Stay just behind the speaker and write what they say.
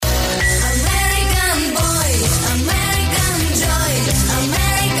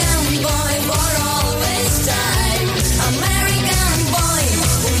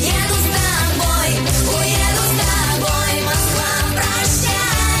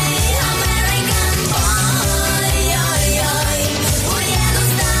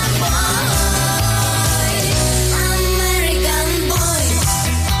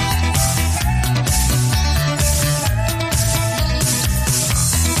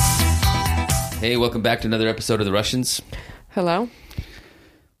Hey, welcome back to another episode of The Russians. Hello.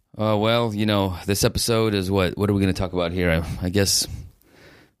 Well, this episode is what are we going to talk about here? I guess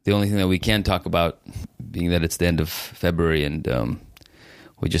the only thing that we can talk about, being that it's the end of February, and the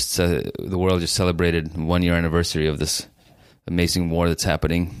world just celebrated 1 year anniversary of this amazing war that's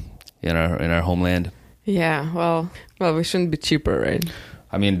happening in our homeland. Yeah, well, we shouldn't be cheaper, right?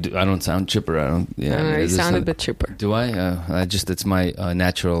 I mean, I don't sound chipper. I don't. Yeah, I know, you sound a bit chipper. Do I? It's my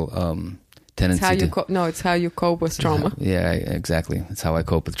natural tendency. It's how you cope with trauma. Yeah, exactly. It's how I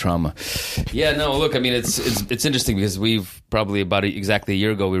cope with trauma. Yeah, no, look, I mean, it's interesting because we've probably exactly a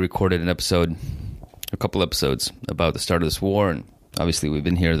year ago we recorded a couple episodes about the start of this war, and obviously we've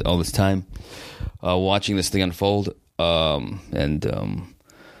been here all this time watching this thing unfold. And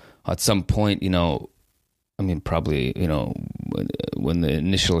at some point, I mean, probably, when the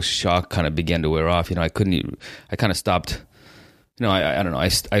initial shock kind of began to wear off, I kind of stopped. I don't know. I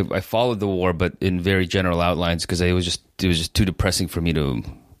followed the war, but in very general outlines, because it was just too depressing for me to,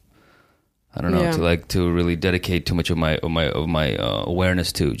 I don't know, to really dedicate too much of my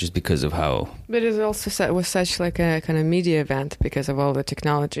awareness to, just because of how. But it also was such like a kind of media event because of all the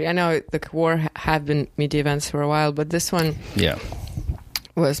technology. I know the war have been media events for a while, but this one,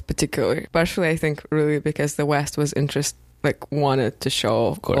 was partially, I think, really because the West was wanted to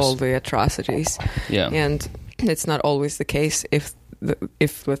show all the atrocities. Yeah, and it's not always the case if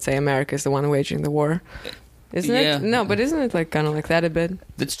let's say America is the one waging the war, isn't it? No, but isn't it kind of like that a bit?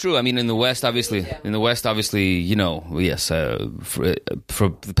 That's true. I mean, in the West, obviously, yes, for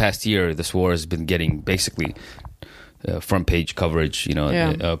the past year, this war has been getting basically front page coverage.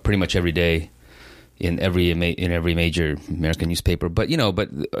 Pretty much every day in every major American newspaper. But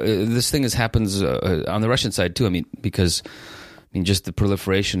this thing happens on the Russian side too. I mean, because just the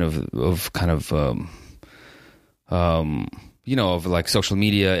proliferation of kind of of like social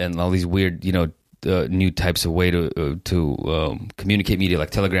media and all these weird new types of way to communicate media, like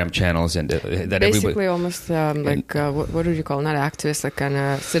Telegram channels, and that basically everybody almost what do you call, not activist, like kind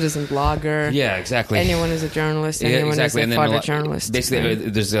of citizen blogger. Yeah, exactly. Anyone is a journalist. Anyone is a photojournalist. Basically,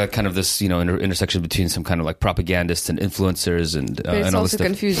 there's a kind of this intersection between some kind of like propagandists and influencers and it's and all this also stuff.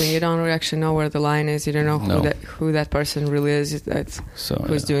 confusing. You don't really actually know where the line is. You don't know who that person really is.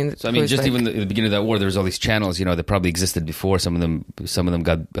 Who's doing it. So I mean, just even at the beginning of that war, there was all these channels, that probably existed before. Some of them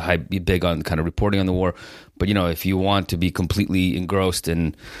got big on kind of reporting on the war, but if you want to be completely engrossed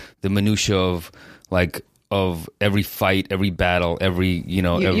in the minutia of every fight, every battle, every you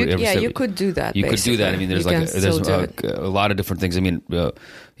could do that. You could do that. I mean, there's a lot of different things. I mean,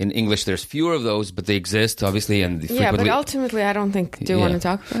 in English, there's fewer of those, but they exist, obviously, and but ultimately, I don't think. Do you want to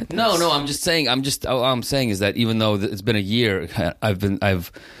talk about this? No. I'm just saying. All I'm saying is that even though it's been a year, I've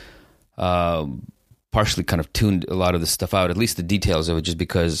partially kind of tuned a lot of this stuff out, at least the details of it, just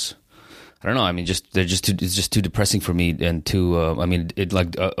because. I don't know. I mean, it's just too depressing for me, and too.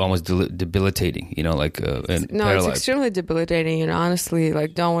 Almost debilitating. And paralyzed. It's extremely debilitating. And honestly,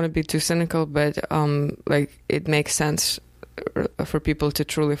 don't want to be too cynical, but it makes sense for people to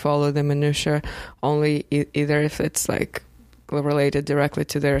truly follow the minutia only either if it's related directly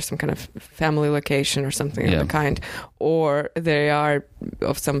to their some kind of family location or something of the kind, or they are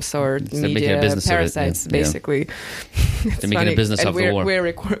of some sort media parasites, basically. They're making a business of the war. We're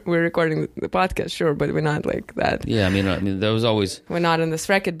recording the podcast, sure, but we're not like that. Yeah, I mean, there was always... We're not in this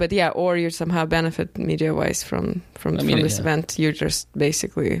record, but or you somehow benefit media-wise from this event. You're just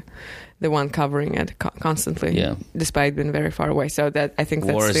basically the one covering it constantly, despite being very far away. So that I think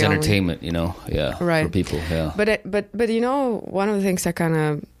war that's is entertainment, right. for people. Yeah, but one of the things I kind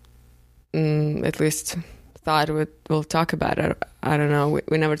of at least thought we'll talk about it. I don't know.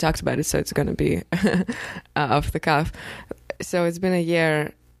 We never talked about it, so it's going to be off the cuff. So it's been a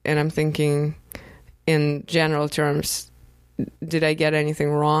year, and I'm thinking, in general terms, did I get anything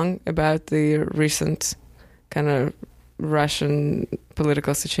wrong about the recent kind of Russian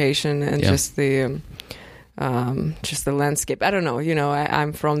political situation and just the landscape? I don't know.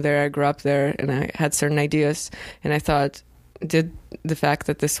 I'm from there. I grew up there, and I had certain ideas, and I thought, did the fact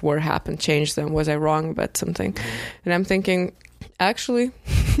that this war happened change them? Was I wrong about something? And I'm thinking, actually,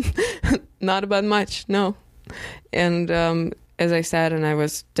 not about much. No. And as I said, and I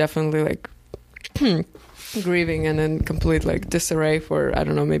was definitely grieving and in complete disarray for, I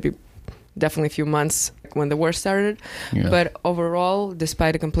don't know, maybe definitely a few months when the war started. But overall,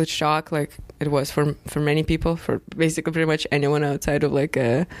 despite a complete shock, it was for many people, for basically pretty much anyone outside of like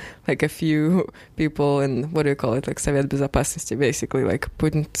a few people in, what do you call it, like Soviet Безопасности, basically like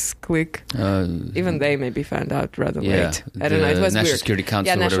Putin's clique. Even they maybe found out rather late. I don't know. It was National weird. Security Council.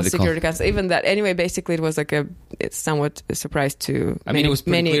 Yeah, or National whatever they Security Council. Even that. Anyway, basically, it was like it's somewhat a surprise to. I mean, it was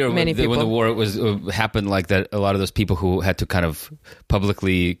pretty clear many people. when the war happened, like that. A lot of those people who had to kind of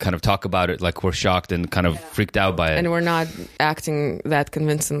publicly kind of talk about it, like, were shocked and kind of freaked out by it, and we're not acting that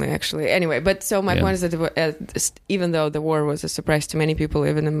convincingly, actually. Anyway, but so my point is that even though the war was a surprise to many people,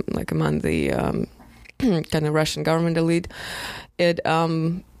 even like among the kind of Russian government elite, I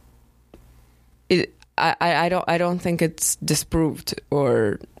don't think it's disproved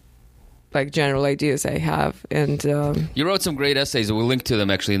or like general ideas I have. And you wrote some great essays. We'll link to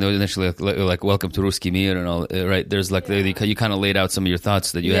them actually. Initially, like "Welcome to Ruski Mir" and all. Right? There's like you kind of laid out some of your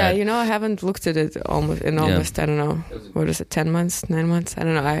thoughts that you had. Yeah, I haven't looked at it almost I don't know, what is it, 10 months, 9 months? I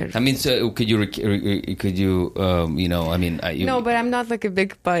don't know. I mean, so could you no, but I'm not like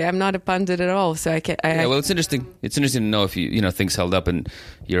I'm not a pundit at all, so I can't. Well, it's interesting. It's interesting to know if things held up and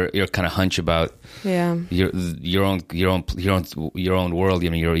your kind of hunch about your own world,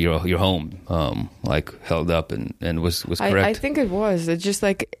 your home. Like held up and was correct. I think it was. It's just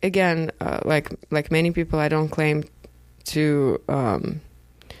like, again, like many people, I don't claim to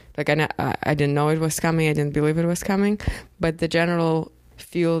like I didn't know it was coming. I didn't believe it was coming, but the general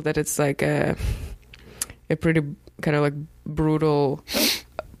feel that it's like a pretty kind of like brutal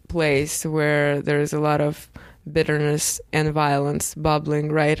place where there is a lot of bitterness and violence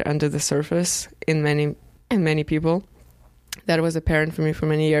bubbling right under the surface in many people. That was apparent for me for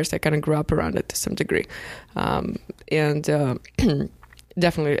many years. I kind of grew up around it to some degree, and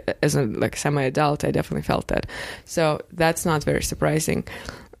definitely as a like semi-adult, I definitely felt that. So that's not very surprising.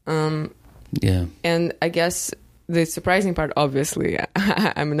 And I guess the surprising part, obviously,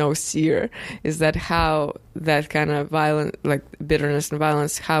 I'm no seer, is that how that kind of violent, like bitterness and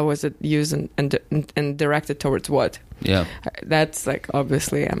violence, how was it used and directed towards what? Yeah, that's like,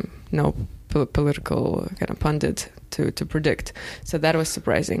 obviously I'm no political kind of pundit to predict. So that was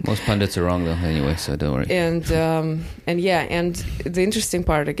surprising. Most pundits are wrong though, anyway, so don't worry. And the interesting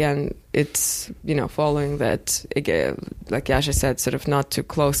part, again, it's following that, again, like Yasha said, sort of not too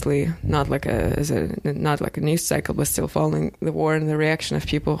closely, not like a news cycle, but still following the war and the reaction of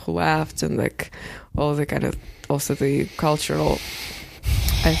people who laughed and like all the kind of also the cultural,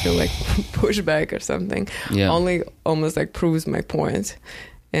 I feel like, pushback or something. Yeah. Only almost like proves my point.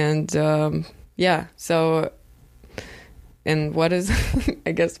 And so, and what is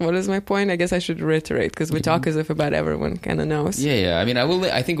my point? I guess I should reiterate, because we talk as if about everyone kind of knows. Yeah. I mean,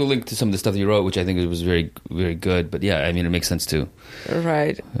 I think we'll link to some of the stuff you wrote, which I think was very, very good. But yeah, I mean, it makes sense too.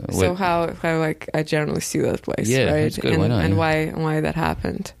 Right. So how like I generally see that place. Yeah, right? That's good. And, why not? And why that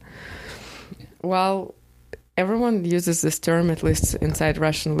happened. Well, everyone uses this term, at least inside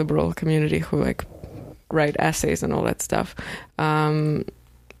Russian liberal community, who like write essays and all that stuff.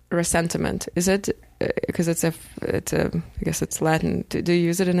 Resentment, is it? Because it's I guess it's Latin. Do you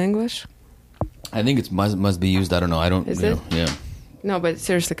use it in English? I think it must be used. I don't know. I don't. Is it? Yeah. No, but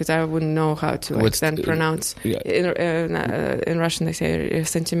seriously, because I wouldn't know how to then pronounce. Yeah. In Russian, they say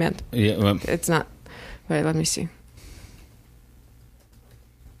sentiment. Yeah. Well, it's not. Wait, let me see.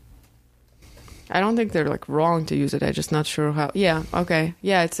 I don't think they're like wrong to use it. I'm just not sure how. Yeah. Okay.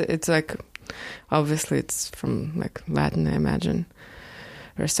 Yeah. It's like, obviously it's from like Latin, I imagine.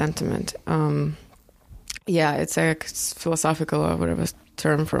 Or sentiment. It's like philosophical or whatever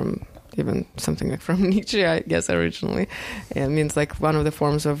term from even something like from Nietzsche, I guess, originally. It means like one of the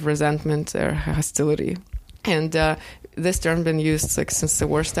forms of resentment or hostility. And this term been used like since the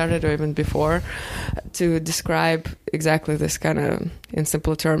war started or even before to describe exactly this kind of, in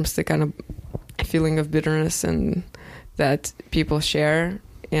simple terms, the kind of feeling of bitterness and that people share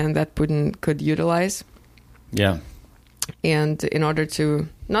and that Putin could utilize. Yeah. And in order to,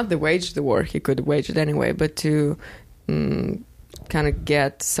 not to wage the war, he could wage it anyway, but to kind of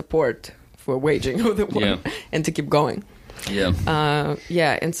get support for waging of the war and to keep going. Yeah.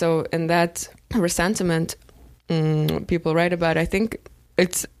 And so, in that resentment, people write about, I think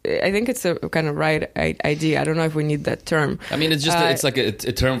it's a kind of right idea. I don't know if we need that term. I mean, it's just it's like a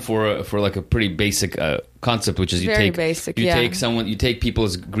term for like a pretty basic concept, which is you take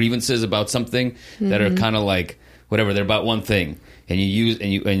people's grievances about something that are kind of like whatever, they're about one thing, and you use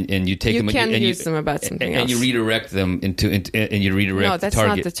and you take them and use them about something else, and you redirect them into and you redirect. No, that's the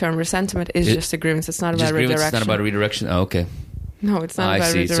target. not the term. Resentment is just a grievance. It's not about redirection. It's not about redirection. Oh, okay. No, it's not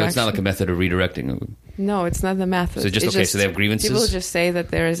about redirection. So it's not like a method of redirecting. No, it's not the method. So so they have grievances? People just say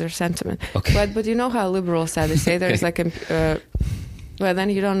that there is a sentiment. Okay. But you know how liberals say? They say there's like a... Well,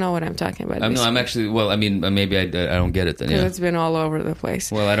 then you don't know what I'm talking about. No, I'm actually. Well, I mean, maybe I don't get it then. Yeah. It's been all over the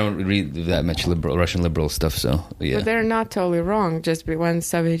place. Well, I don't read that much Russian liberal stuff, so yeah. But they're not totally wrong. Just when the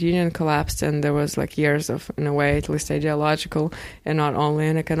Soviet Union collapsed, and there was like years of, in a way, at least ideological and not only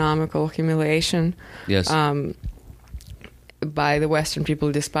an economical humiliation. Yes. By the Western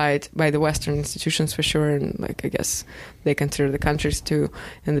people, by the Western institutions for sure, and like I guess they consider the countries too,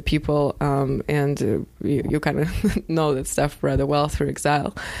 and the people, and you kind of know that stuff rather well through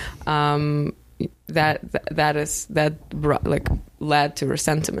exile. That brought, like, led to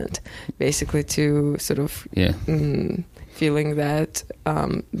resentment, basically, to sort of feeling that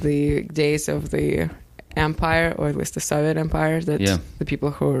the days of the empire, or at least the Soviet empire, that the people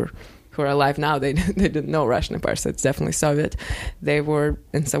who are alive now, they didn't know Russian Empire, so it's definitely Soviet. They were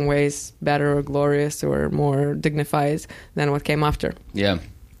in some ways better or glorious or more dignified than what came after. Yeah.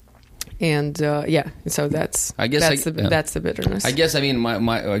 And so that's the bitterness. I guess, I mean,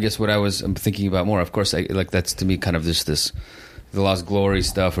 I guess what I was thinking about more, of course, that's to me kind of just this the lost glory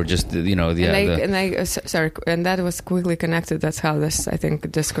stuff, or just and that was quickly connected. That's how this, I think,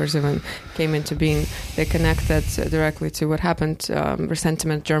 discourse even came into being. They connect that directly to what happened,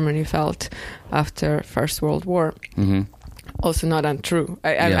 resentment Germany felt after First World War. Mm-hmm. Also not untrue.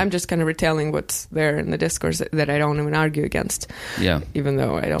 I'm just kind of retelling what's there in the discourse that I don't even argue against. Yeah. Even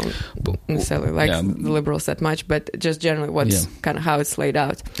though I don't necessarily like the liberals that much, but just generally what's kind of how it's laid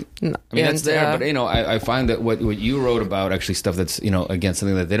out. I mean, that's there, but I find that what you wrote about, actually stuff that's, again,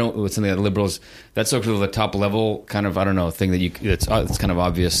 something that they don't, something that liberals, that's sort of the top level kind of, I don't know, thing that it's kind of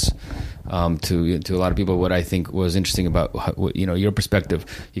obvious to a lot of people. What I think was interesting about your perspective,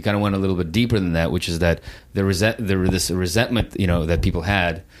 you kind of went a little bit deeper than that, which is that this resentment that people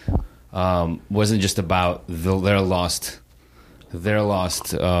had wasn't just about their lost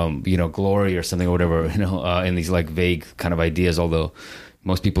glory or something or whatever, in these like vague kind of ideas, although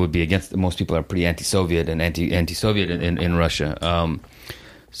most people would be against. Most people are pretty anti-Soviet and anti-Soviet in Russia.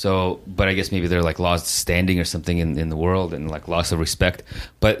 But I guess maybe they're like lost standing or something in the world, and like loss of respect.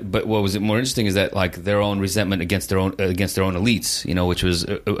 But what was more interesting is that like their own resentment against their own elites, which was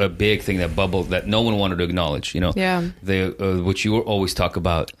a big thing that bubbled that no one wanted to acknowledge. Which you always talk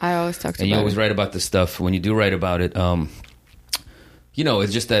about. I always talked about, and you always write about this stuff. When you do write about it,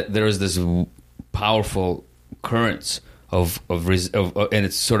 it's just that there is this powerful currents of and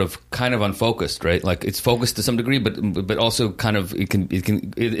it's sort of kind of unfocused, right? Like it's focused to some degree, but also kind of it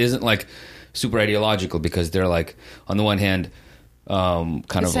isn't like super ideological, because they're like, on the one hand,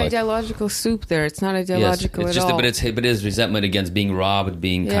 it's ideological soup there. It's not ideological at all. But it is resentment against being robbed,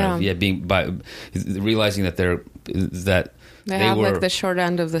 being realizing that they have like the short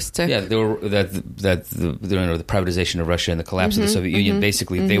end of the stick. Yeah, they were the privatization of Russia and the collapse of the Soviet Union.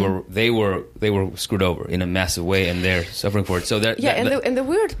 Basically, they were screwed over in a massive way, and they're suffering for it. So and the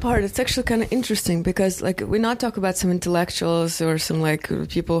weird part, it's actually kind of interesting, because like we not talk about some intellectuals or some like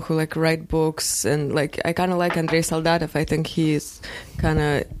people who like write books, and like I kind of like Andrei Soldatov. I think he's kind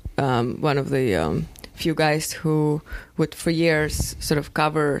of one of the few guys who would for years sort of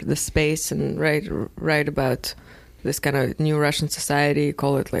cover the space and write about this kind of new Russian society,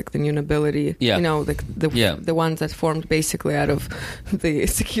 call it like the new nobility, the ones that formed basically out of the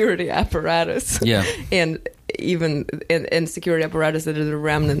security apparatus, and even in security apparatus that are the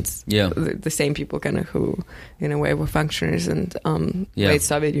remnants, the same people kind of who, in a way, were functionaries and late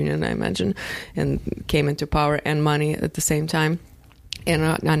Soviet Union, I imagine, and came into power and money at the same time. And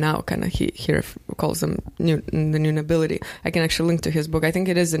now kind of he here calls them the new nobility. I can actually link to his book. I think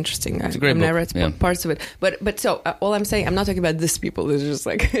it is interesting. It's a great book. I read parts of it. But so all I'm saying, I'm not talking about these people. There's just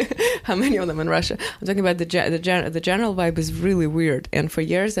like how many of them in Russia. I'm talking about the general vibe is really weird. And for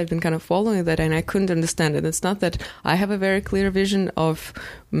years I've been kind of following that, and I couldn't understand it. It's not that I have a very clear vision of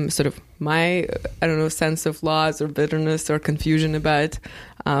sort of my, I don't know, sense of loss or bitterness or confusion about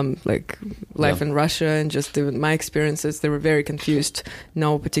like life in Russia, and just even my experiences. They were very confused.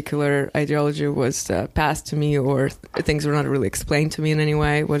 No particular ideology was passed to me, or things were not really explained to me in any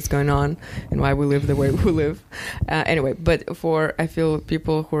way, what's going on and why we live the way we live. Anyway, but I feel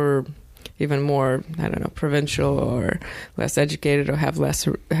people who are even more, I don't know, provincial or less educated or had less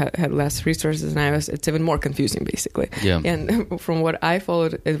resources than I was, it's even more confusing, basically. Yeah. And from what I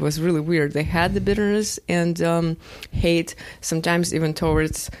followed, it was really weird. They had the bitterness and hate, sometimes even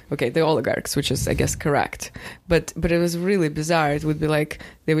towards, the oligarchs, which is, I guess, correct. But it was really bizarre. It would be like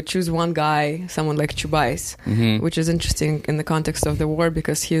they would choose one guy, someone like Chubais, which is interesting in the context of the war,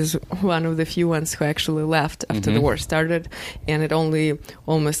 because he's one of the few ones who actually left after the war started, and it only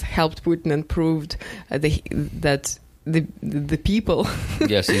almost helped Putin and proved that the people.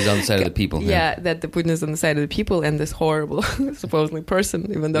 Yes, he's on the side of the people. Yeah, that the Putin is on the side of the people, and this horrible, supposedly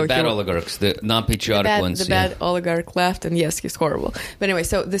person, even though the bad oligarchs, the non-patriotic ones. The bad oligarch left, and yes, he's horrible. But anyway,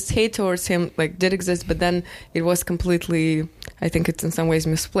 so this hate towards him like did exist, but then it was completely, I think it's in some ways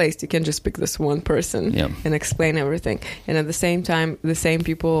misplaced. You can't just pick this one person and explain everything. And at the same time, the same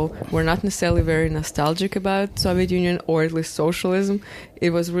people were not necessarily very nostalgic about Soviet Union or at least socialism.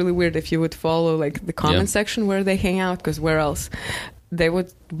 It was really weird if you would follow like the comment section where they hang out, because where else? They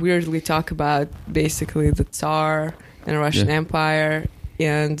would weirdly talk about basically the Tsar and Russian Empire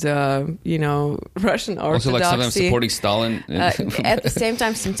and, Russian Orthodoxy. Also, like sometimes supporting Stalin. At the same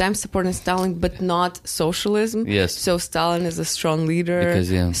time, sometimes supporting Stalin, but not socialism. Yes. So Stalin is a strong leader,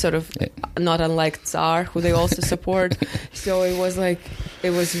 because, sort of not unlike Tsar, who they also support. So it was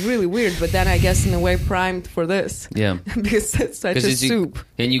really weird, but then I guess in a way primed for this. Yeah. Because it's such a soup.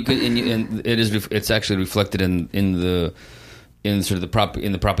 And it's actually reflected in the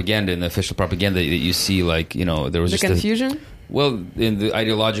propaganda, in the official propaganda that you see, like, there was the just confusion. In the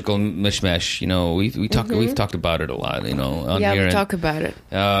ideological mishmash, we've talked about it a lot, on here. We talk about it.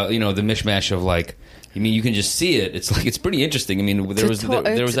 The mishmash of like, you can just see it. It's like, it's pretty interesting. There was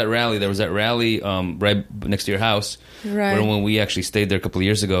that rally right next to your house, right? When we actually stayed there a couple of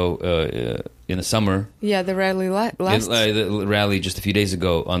years ago in the summer. Yeah, the rally the rally just a few days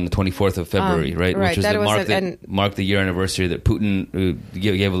ago on the 24th of February, right? Right. Which was marked the year anniversary that Putin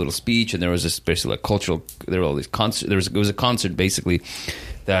gave a little speech, and there was this basically like cultural. There were all these concerts. It was a concert basically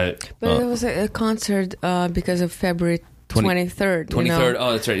that. But it was a concert because of February 23rd. 23rd.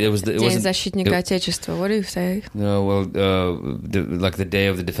 Oh, that's right. It was. День защитника Отечества. What do you say? No, well, like the day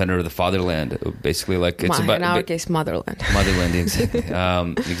of the defender of the fatherland. Basically, like it's about in our case, motherland. Motherland, exactly.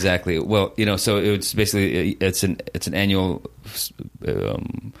 Exactly. Well, so it's basically it's an annual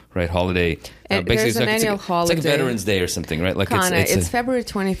holiday. Basically, there's an annual holiday. It's like Veterans Day or something, right? Like it's February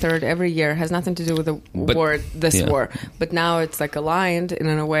 23rd every year. It has nothing to do with the war, war. But now it's like aligned, and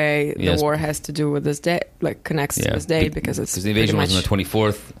in a way, the war has to do with this day, like connects to this day because the invasion was on the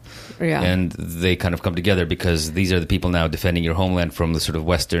 24th. Yeah. And they kind of come together because these are the people now defending your homeland from the sort of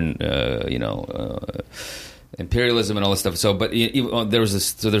Western, imperialism and all this stuff. So, but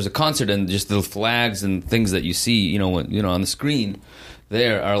there's a concert, and just the flags and things that you see, on the screen,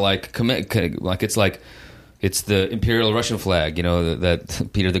 there are like it's the Imperial Russian flag, that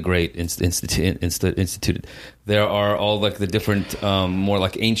Peter the Great instituted. There are all like the different, more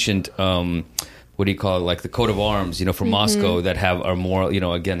like ancient. What do you call it? Like the coat of arms, from Moscow that are more,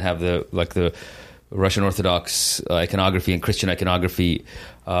 have the Russian Orthodox iconography and Christian iconography,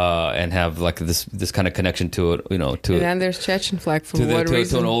 and have like this kind of connection to it, And then there's Chechen flag for what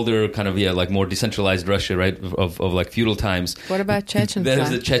reason? To an older kind of like more decentralized Russia, right? Of like feudal times. What about Chechen flag?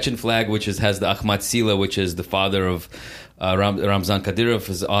 There's the Chechen flag, which has the Akhmat Sila, which is the father of Ramzan Kadyrov,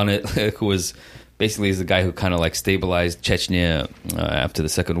 is on it, who was. Basically, is the guy who kind of like stabilized Chechnya after the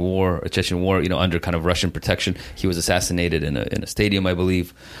Chechen War, under kind of Russian protection. He was assassinated in a stadium, I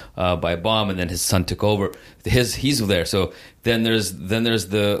believe, by a bomb, and then his son took over. He's there. So then there's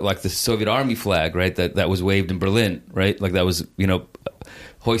the Soviet Army flag, right? That was waved in Berlin, right? Like that was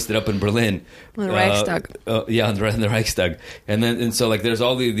hoisted up in Berlin. In the Reichstag. In the Reichstag. And so like there's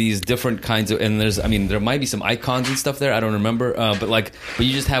all these different kinds of, and there might be some icons and stuff there, I don't remember, but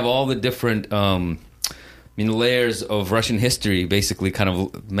you just have all the different layers of Russian history basically kind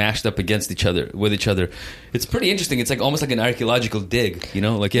of mashed up against each other, with each other. It's pretty interesting. It's like almost like an archaeological dig,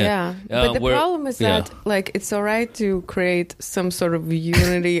 But the problem is that like it's all right to create some sort of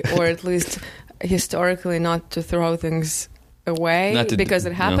unity, or at least historically not to throw things away because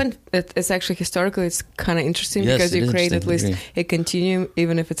it happened. It's actually historically it's kind of interesting, because you create at least a continuum,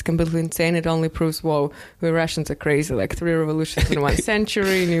 even if it's completely insane. It only proves, whoa, we Russians are crazy, like 3 revolutions in 1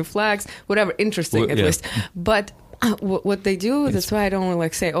 century, new flags, whatever, interesting at least. But what they do, that's why I don't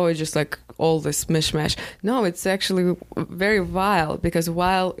like say, it's just like all this mishmash. No, it's actually very vile, because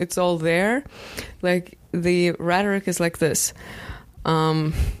while it's all there, like the rhetoric is like this.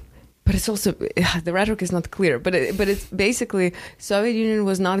 But it's also, the rhetoric is not clear. But it's basically, Soviet Union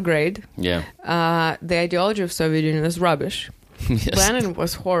was not great. Yeah. The ideology of Soviet Union is rubbish. Yes. Lenin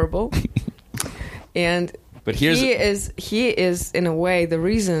was horrible. And but he is in a way the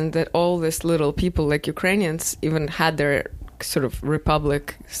reason that all these little people like Ukrainians even had their sort of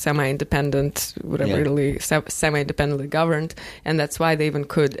republic, semi-independent, really semi-independently governed, and that's why they even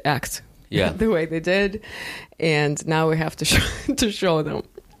could act the way they did. And now we have to show them.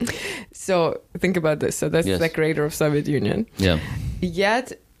 So think about this. So that's the creator of Soviet Union. Yeah.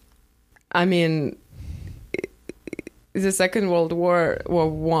 Yet, the Second World War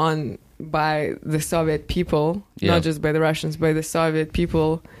won by the Soviet people, Yeah. not just by the Russians, by the Soviet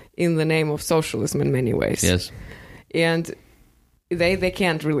people in the name of socialism in many ways. Yes. And they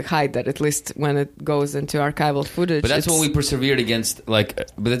can't really hide that, at least when it goes into archival footage. But that's when we persevered against, like,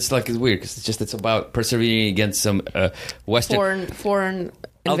 but it's like, it's weird because it's about persevering against some Western foreign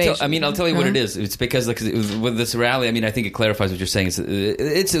I'll invasion. tell you what it is. It's because, like, with this rally, I mean, I think it clarifies what you're saying.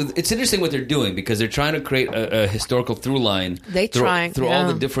 It's interesting what they're doing because they're trying to create a historical through line through all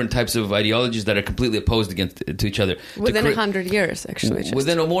the different types of ideologies that are completely opposed to each other. Within 100 years, actually.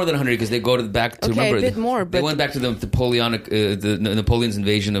 Within more than 100, because they go back to remember. A bit more, they went back to the Napoleon's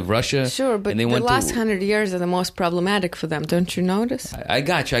invasion of Russia. Sure, but the last 100 years are the most problematic for them. Don't you notice? I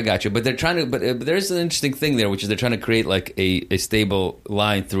got you. But they're trying to. But there's an interesting thing there, which is they're trying to create like a stable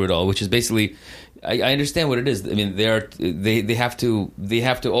line through it all, which is basically, I understand what it is. I mean, they have to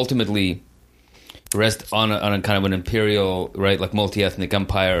ultimately rest on a kind of an imperial, right, like multi-ethnic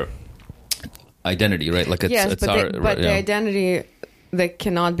empire identity, right? Like it's the identity that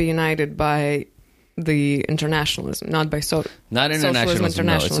cannot be united by the internationalism, not by not internationalism.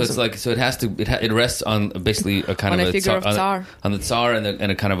 No. So it's like, so it has to it rests on basically a kind on of a figure of Tsar, on the Tsar and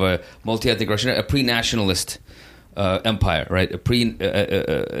a kind of a multi-ethnic Russian, a pre-nationalist empire, right?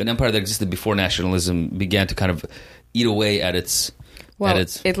 An empire that existed before nationalism began to kind of eat away at its. Well,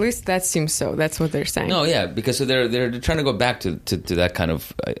 at least that seems so. That's what they're saying. No, yeah, because so they're trying to go back to that kind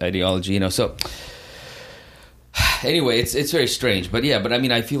of ideology, you know. So anyway, it's very strange, but I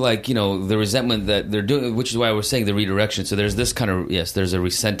mean, I feel like, you know, the resentment that they're doing, which is why I was saying the redirection. So there's this kind of, yes, there's a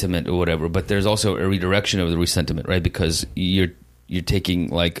resentment or whatever, but there's also a redirection of the resentment, right? Because you're taking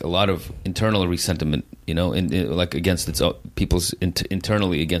like a lot of internal resentment, you know, like against its own, people's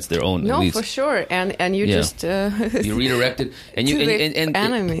internally against their own elites. For sure, and you just you redirected and you and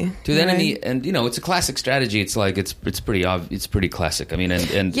enemy to the enemy, and you know, it's a classic strategy. It's like it's pretty obvious, it's pretty classic. I mean,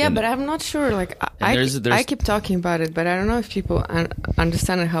 but I'm not sure. Like I keep talking about it, but I don't know if people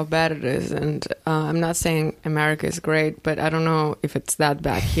understand how bad it is. And I'm not saying America is great, but I don't know if it's that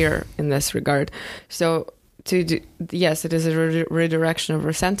bad here in this regard. So. Yes, it is a redirection of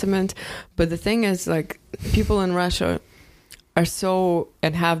resentment, but the thing is, like, people in Russia are so,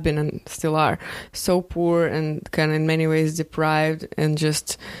 and have been and still are, so poor and kind of in many ways deprived, and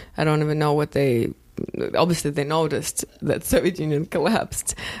just, I don't even know what obviously they noticed that Soviet Union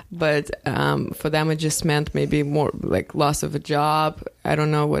collapsed, but for them it just meant maybe more like loss of a job. I don't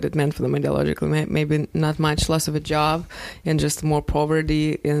know what it meant for them ideologically, maybe not much loss of a job, and just more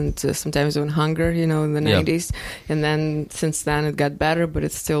poverty and sometimes even hunger, you know, in the 90s. And then since then it got better, but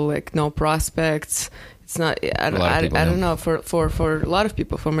it's still like no prospects. It's not, I don't know, for a lot of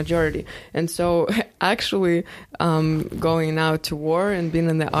people, for majority. And so actually going now to war and being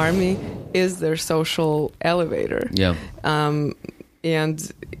in the army is their social elevator. Yeah.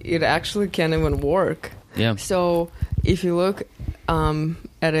 And it actually can even work. Yeah. So if you look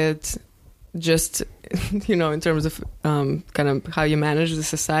at it just, you know, in terms of kind of how you manage the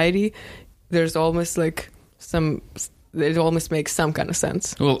society, there's almost like it almost makes some kind of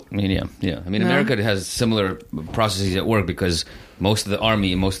sense. Well, I mean, I mean, America has similar processes at work because most of the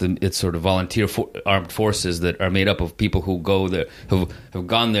army and most of its sort of volunteer armed forces that are made up of people who go there, who have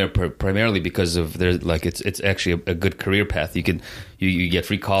gone there primarily because of their, like, it's actually a good career path. You get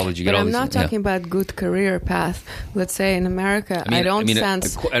free college. You get all. But I'm not talking about good career path. Let's say in America, I don't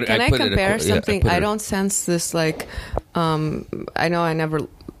sense. Can I compare something? I don't sense this like. I know I never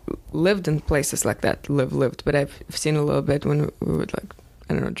lived in places like that, lived, but I've seen a little bit when we would, like,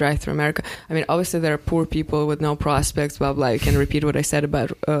 I don't know, drive through America. I mean, obviously there are poor people with no prospects, blah, blah. You can repeat what I said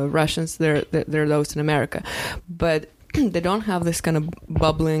about Russians. There are those in America. But they don't have this kind of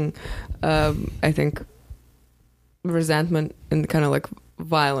bubbling, I think, resentment and kind of like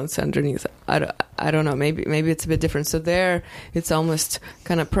violence underneath. I don't know, maybe it's a bit different. So there it's almost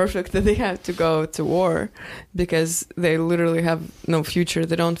kind of perfect that they have to go to war because they literally have no future.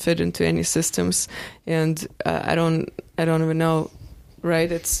 They don't fit into any systems, and I don't even know,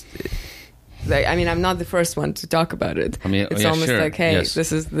 right? It's like, I mean, I'm not the first one to talk about it. I mean, it's almost like, hey,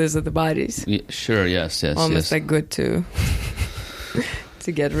 these are the bodies. Yeah, sure, yes, almost like good to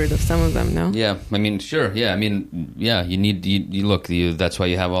get rid of some of them, no? Yeah, I mean, sure. Yeah, I mean, yeah, you look. That's why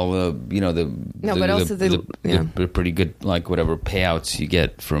you have all the, you know, the pretty good, like, whatever payouts you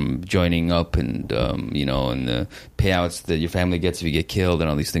get from joining up, and you know, and the payouts that your family gets if you get killed, and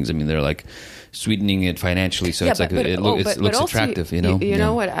all these things. I mean, they're like sweetening it financially, so it's like it looks attractive, you know. You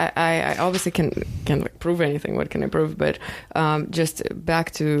know what? I obviously can like prove anything. What can I prove? But just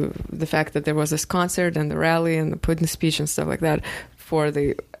back to the fact that there was this concert and the rally and the Putin speech and stuff like that for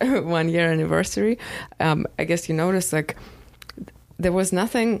the 1 year anniversary. I guess you noticed, like, there was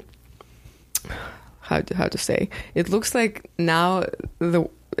nothing how to say. It looks like now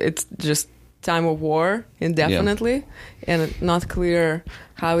it's just time of war indefinitely, and not clear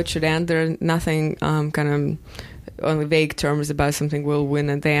how it should end. There are nothing kind of only vague terms about something will win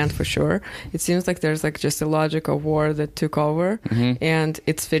at the end for sure. It seems like there's like just a logic of war that took over, and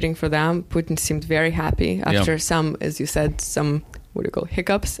it's fitting for them. Putin seemed very happy after some, as you said, some what do you call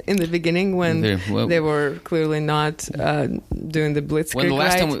hiccups in the beginning when they were clearly not doing the blitzkrieg. When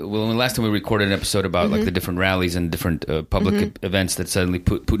the last time we recorded an episode about like the different rallies and different public events that suddenly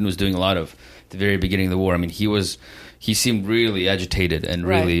Putin was doing a lot of at the very beginning of the war. I mean, he seemed really agitated and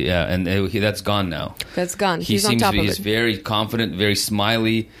really that's gone now. That's gone. He's on top of it. He's very confident, very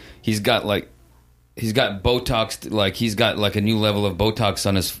smiley. He's got Botox, like he's got like a new level of Botox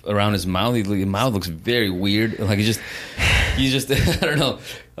on around his mouth. His mouth looks very weird. Like he's just I don't know,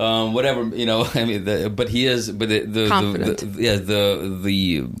 whatever, you know. I mean, but he is, but the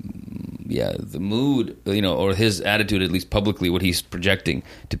mood, you know, or his attitude, at least publicly, what he's projecting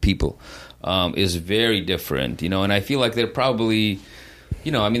to people, is very different, you know. And I feel like they're probably,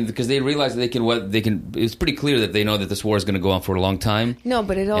 you know, I mean, because they realize that they can. It's pretty clear that they know that this war is going to go on for a long time. No,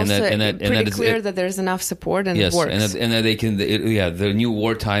 but it also pretty clear that there's enough support and it works. and that they can. The new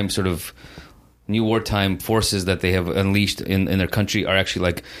wartime forces that they have unleashed in their country are actually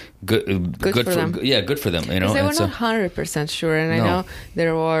like good for them. Yeah, good for them. You know, they were not 100% sure, and I know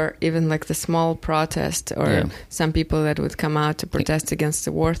there were even like the small protest or some people that would come out to protest against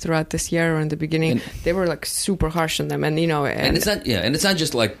the war throughout this year or in the beginning. They were like super harsh on them, and you know, and it's not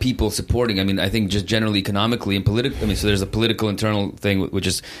just like people supporting. I mean, I think just generally economically and politically. I mean, so there's a political internal thing which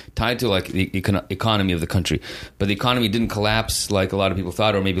is tied to like the economy of the country, but the economy didn't collapse like a lot of people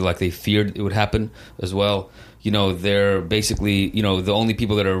thought, or maybe like they feared it would happen as well. You know, they're basically, you know, the only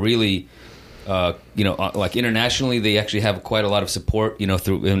people that are really, you know, like internationally, they actually have quite a lot of support, you know,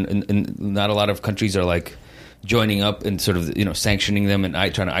 through, and not a lot of countries are like joining up and sort of, you know, sanctioning them and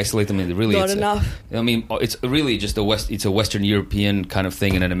trying to isolate them. And really, not enough. I mean, it's really just it's a Western European kind of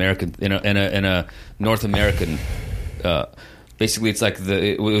thing and an American, in a North American, basically, it's like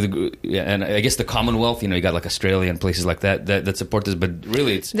and I guess the Commonwealth. You know, you got like Australia and places like that support this, but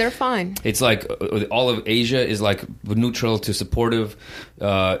really, they're fine. It's like all of Asia is like neutral to supportive.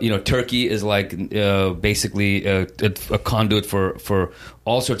 You know, Turkey is like basically a conduit for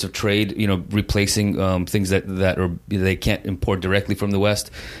all sorts of trade. You know, replacing things that they can't import directly from the West.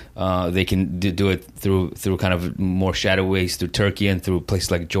 They can do it through kind of more shadow ways through Turkey and through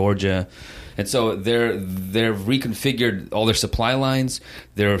places like Georgia. And so they're reconfigured all their supply lines.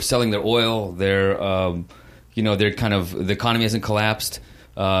 They're selling their oil. They're you know, they're kind of, the economy hasn't collapsed.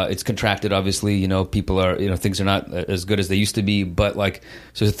 It's contracted, obviously. You know, people are, you know, things are not as good as they used to be. But like,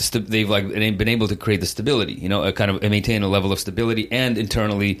 so they've like been able to create the stability. You know, maintain a level of stability and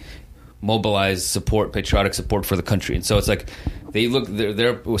internally mobilize support, patriotic support for the country. And so it's like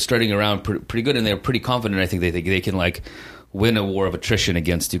they're strutting around pretty good, and they're pretty confident. I think they can like win a war of attrition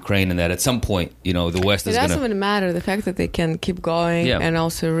against Ukraine, and that at some point, you know, the West is going to... It doesn't even matter. The fact that they can keep going and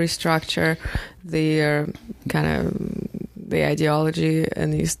also restructure the kind of the ideology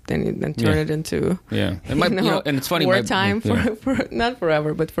and then turn it into and it's funny, wartime for not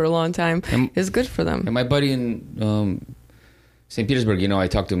forever, but for a long time is good for them. And my buddy in St. Petersburg, you know, I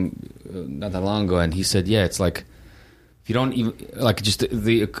talked to him not that long ago, and he said, it's like, if you don't even like just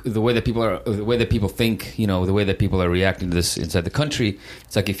the way that people are, the way that people think, you know, the way that people are reacting to this inside the country,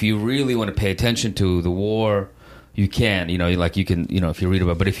 it's like if you really want to pay attention to the war, you can, you know, like you can, you know, if you read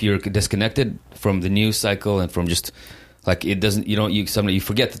about it. But if you're disconnected from the news cycle and from just like it doesn't, you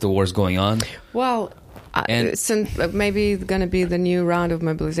forget that the war is going on. Well, since maybe it's going to be the new round of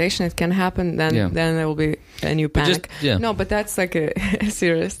mobilization, it can happen. Then there will be a new panic. No, but that's like a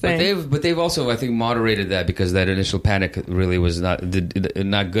serious thing. But they've also, I think, moderated that because that initial panic really was not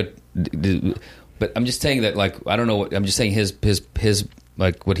good. But I'm just saying that, like, I don't know what I'm just saying. His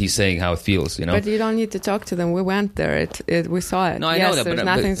like what he's saying, how it feels, you know. But you don't need to talk to them. We went there. We saw it. No, I know that. But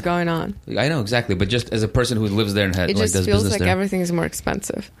nothing's going on. I know exactly. But just as a person who lives there and does business there, it just feels like everything's more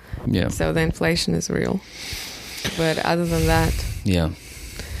expensive. Yeah. So the inflation is real. But other than that,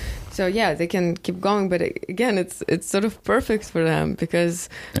 So they can keep going. But again, it's sort of perfect for them because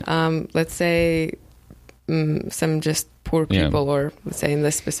let's say some just poor people, or let's say in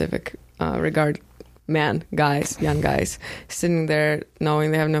this specific regard, young guys, sitting there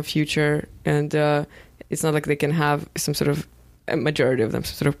knowing they have no future, and it's not like they can have some sort of, a majority of them,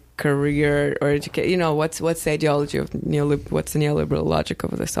 some sort of career or education. You know, what's the ideology of what's the neoliberal logic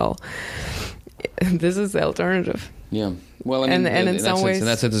of this all? This is the alternative. Yeah. Well, I mean, And in some ways, in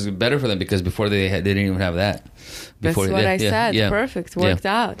that sense, it's better for them because before they didn't even have that. That's Before, what I said. Yeah. Perfect. Worked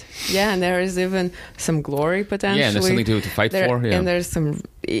out. Yeah, and there is even some glory potentially. Yeah, and there's something to fight for. Yeah. And there's some,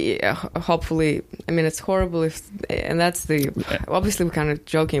 hopefully, I mean, it's horrible if, and that's obviously we're kind of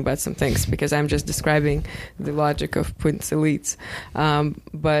joking about some things because I'm just describing the logic of Putin's elites.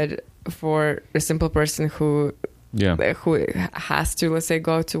 But for a simple person who has to, let's say,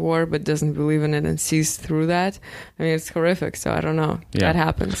 go to war but doesn't believe in it and sees through that, I mean, it's horrific. So I don't know. That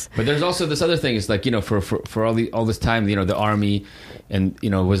happens. But there's also this other thing. It's like, for all this time, the army and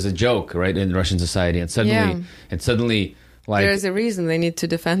was a joke, right, in Russian society, and suddenly like there's a reason they need to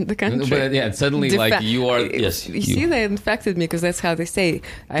defend the country. But and suddenly like you are you see, they infected me because that's how they say.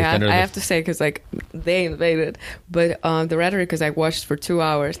 I have to say because like they invaded, but the rhetoric is I watched for 2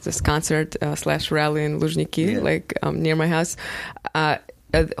 hours this concert / rally in Luzhniki, near my house.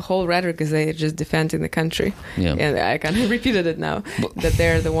 The whole rhetoric is they're just defending the country, and I kind of repeated it now that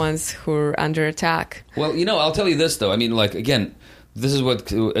they're the ones who are under attack. Well, I'll tell you this though. I mean, like again, this is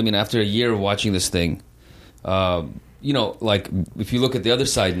what I mean. After a year of watching this thing. Like if you look at the other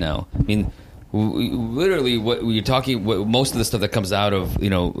side now, I mean, literally what you're talking, most of the stuff that comes out of,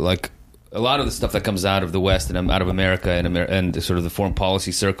 like a lot of the stuff that comes out of the West and out of America and sort of the foreign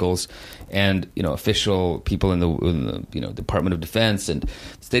policy circles and, official people in the Department of Defense and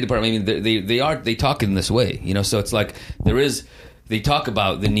State Department, I mean, they talk in this way, so it's like they talk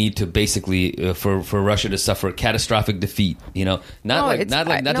about the need to basically for Russia to suffer catastrophic defeat. Not to be.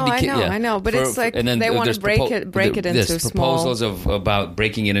 I know, but it's like they want to break it into proposals small. about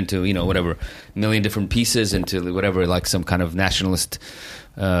breaking it into whatever million different pieces into whatever like some kind of nationalist.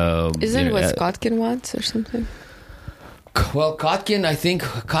 Isn't what Kotkin wants or something? Well, I think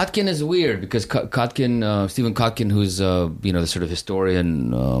Kotkin is weird because Stephen Kotkin, who's the sort of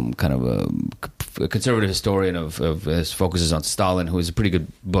historian, kind of a conservative historian of his focuses on Stalin, who has a pretty good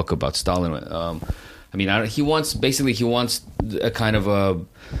book about Stalin. He wants a kind of a.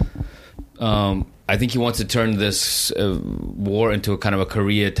 I think he wants to turn this war into a kind of a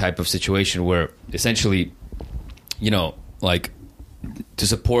Korea type of situation where essentially, like to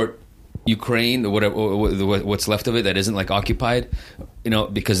support Ukraine, or whatever, what's left of it that isn't like occupied,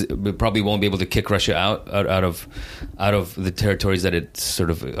 because we probably won't be able to kick Russia out of the territories that it's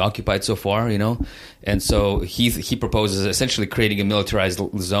sort of occupied so far, and so he proposes essentially creating a militarized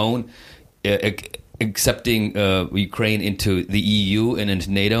zone, accepting Ukraine into the EU and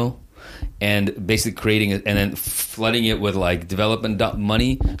into NATO, and basically creating it and then flooding it with like development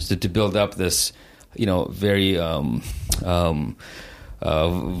money to build up this, very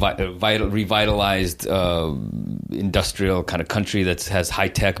revitalized industrial kind of country that has high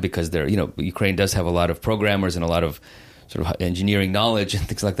tech because Ukraine does have a lot of programmers and a lot of sort of engineering knowledge and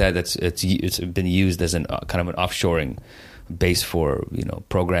things like that. It's been used as an kind of an offshoring base for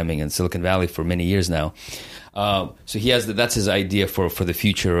programming in Silicon Valley for many years now. So that's his idea for the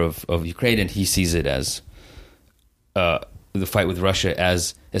future of Ukraine, and he sees it as the fight with Russia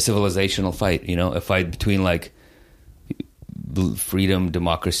as a civilizational fight. A fight between like freedom,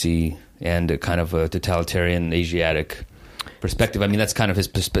 democracy, and a kind of a totalitarian Asiatic perspective. I mean, that's kind of his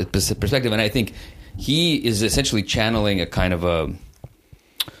perspective, and I think he is essentially channeling a kind of a,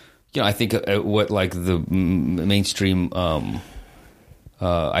 I think what like the mainstream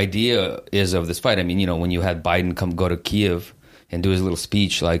idea is of this fight. I mean, when you had Biden go to Kiev and do his little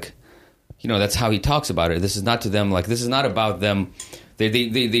speech, like, that's how he talks about it. This is not to them, like, this is not about them.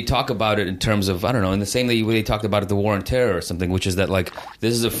 They talk about it in terms of, I don't know, in the same way they talked about it, the war on terror or something, which is that like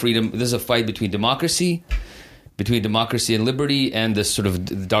this is a fight between democracy and liberty and this sort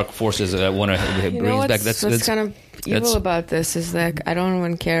of dark forces that want to bring us back. What's kind of evil about this is like I don't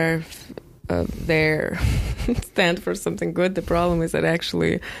even care if they stand for something good. The problem is that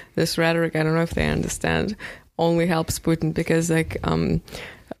actually this rhetoric, I don't know if they understand, only helps Putin because like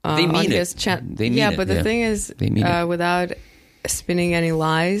they mean it. But the thing is, without spinning any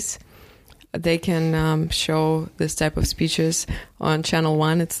lies, they can show this type of speeches on Channel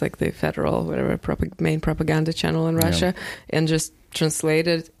 1. It's like the federal, main propaganda channel in Russia, and just translate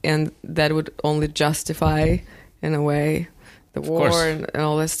it, and that would only justify, in a way, the war and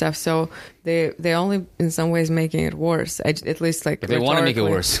all this stuff. So they only, in some ways, making it worse. At least, like, but they want to make it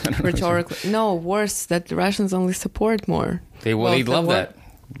worse. Rhetorically, no, worse. That the Russians only support more. They love that.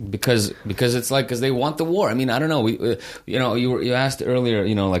 Because it's like because they want the war. I mean, I don't know. You asked earlier.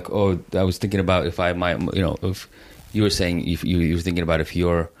 Like, I was thinking about if I might. If you were saying if you were thinking about if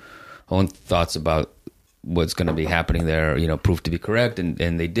your own thoughts about what's going to be happening there, proved to be correct,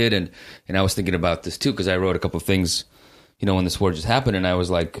 and they did, and I was thinking about this too because I wrote a couple of things, when this war just happened, and I was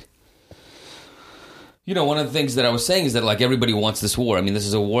like, You know, one of the things that I was saying is that like everybody wants this war. I mean, this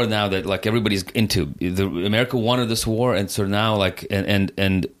is a war now that like everybody's into. America wanted this war, and so now like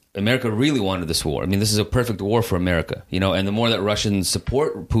and America really wanted this war. I mean, this is a perfect war for America, you know. And the more that Russians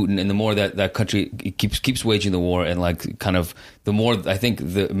support Putin, and the more that that country keeps waging the war, and like kind of the more I think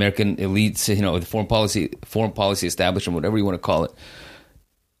the American elites, you know, the foreign policy establishment, whatever you want to call it,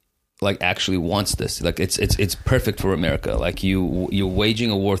 like actually wants this. Like it's perfect for America. Like you're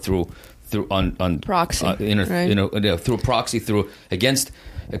waging a war through on proxy, right? You know, through a proxy, through against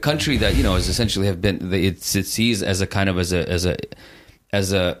a country that, you know, is essentially have been it sees as a kind of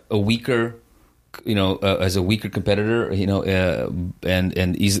as a weaker, you know, as a weaker competitor, you know,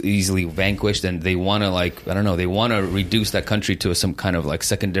 and easily vanquished, and they want to, like, I don't know, they want to reduce that country to some kind of like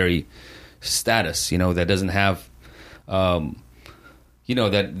secondary status, you know, that doesn't have, you know,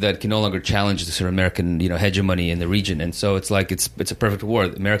 that can no longer challenge the sort of American, you know, hegemony in the region. And so it's like it's a perfect war.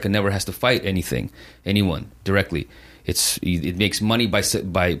 America never has to fight anyone directly. It makes money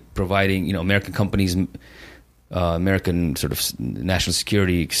by providing, you know, American companies, American sort of national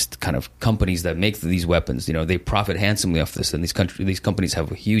security kind of companies that make these weapons. You know, they profit handsomely off this, and these companies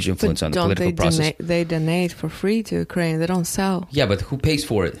have a huge influence on the political process. They donate for free to Ukraine. They don't sell. Yeah, but who pays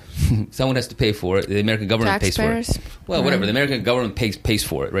for it? Someone has to pay for it. The American government pays for it. Well, right. Whatever. The American government pays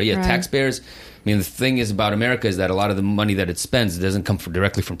for it, right? Yeah, right. Taxpayers. I mean, the thing is about America is that a lot of the money that it spends doesn't come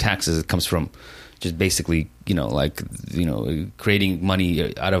directly from taxes. It comes from just basically, you know, like, you know, creating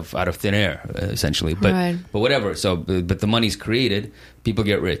money out of thin air, essentially. But right. But whatever. So, but the money's created, people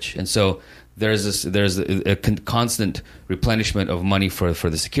get rich, and so there's a constant replenishment of money for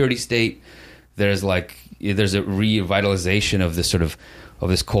the security state. There's a revitalization of this sort of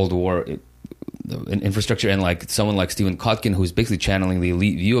this Cold War infrastructure, and like someone like Stephen Kotkin, who's basically channeling the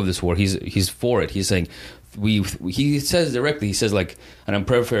elite view of this war. He's for it. He's saying. He says directly. He says, like, and I'm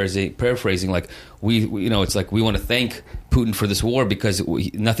paraphrasing, like we you know, it's like we want to thank Putin for this war because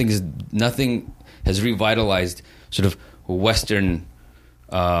nothing has revitalized sort of Western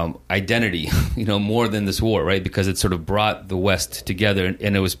identity, you know, more than this war, right? Because it sort of brought the West together,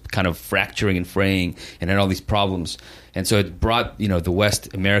 and it was kind of fracturing and fraying, and had all these problems, and so it brought, you know, the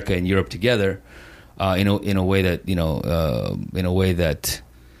West, America, and Europe together, in a way that, you know, in a way that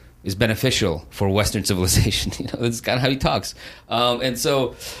is beneficial for Western civilization. You know, that's kind of how he talks. And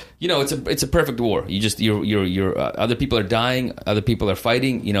so, you know, it's a perfect war. You're other people are dying, other people are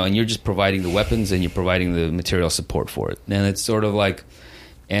fighting, you know, and you're just providing the weapons and you're providing the material support for it. And it's sort of like,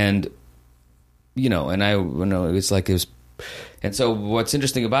 and, you know, and I, you know, it's like it was. And so what's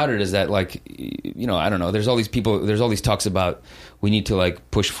interesting about it is that, like, you know, I don't know, there's all these talks about we need to, like,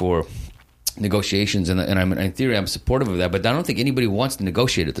 push for negotiations, and in theory I'm supportive of that, but I don't think anybody wants to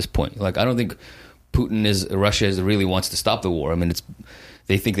negotiate at this point. Like, I don't think Russia really wants to stop the war. I mean,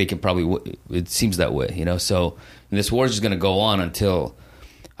 they think they can probably, it seems that way, you know. So this war is just going to go on until,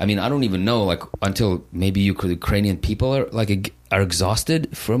 I mean, I don't even know, like, until maybe Ukrainian people are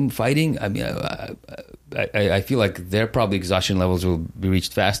exhausted from fighting. I mean, I feel like their probably exhaustion levels will be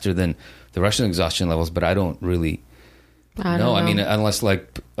reached faster than the Russian exhaustion levels, but I don't really. No, I mean, unless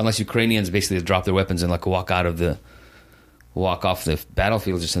Ukrainians basically drop their weapons and like walk off the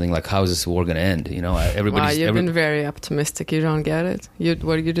battlefield or something, like, how is this war going to end? You know, you've been very optimistic. You don't get it.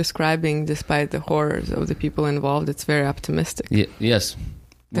 What you're describing, despite the horrors of the people involved, it's very optimistic. Yes.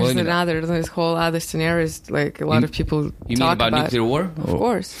 There's this whole other scenarios, like a lot of people talk about. You mean about nuclear war? Of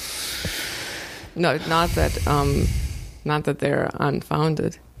course. No, not that they're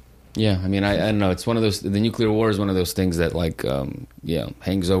unfounded. Yeah, I mean, I don't know. It's one of those. The nuclear war is one of those things that, like,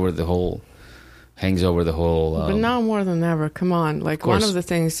 hangs over the whole. But now more than ever, come on! Like, one of the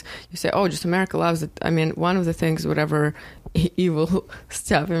things you say, oh, just America loves it. I mean, one of the things, whatever evil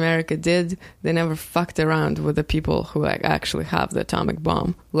stuff America did, they never fucked around with the people who, like, actually have the atomic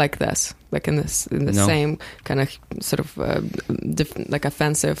bomb like this, like in the same kind of sort of like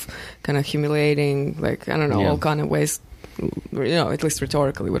offensive, kind of humiliating, like, I don't know, all kind of ways. You know, at least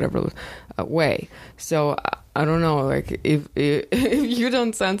rhetorically, whatever way. So I don't know. Like, if you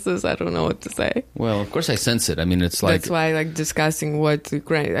don't sense this, I don't know what to say. Well, of course I sense it. I mean, it's like, that's why, like, discussing what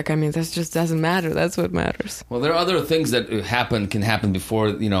Ukraine. Like, I mean, that just doesn't matter. That's what matters. Well, there are other things that can happen before,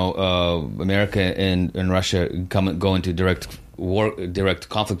 you know, America and Russia go into direct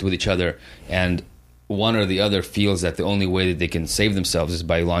conflict with each other, and one or the other feels that the only way that they can save themselves is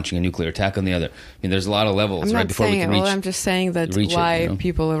by launching a nuclear attack on the other. I mean, there's a lot of levels, right? Before we can reach. I'm just saying that why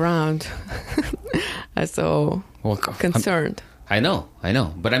people around are so concerned. I know,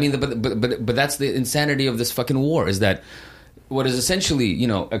 but I mean, but that's the insanity of this fucking war, is that what is essentially, you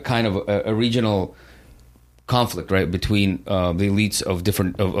know, a kind of a regional conflict, right, between the elites of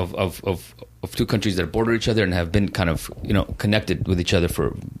different of two countries that border each other and have been kind of connected with each other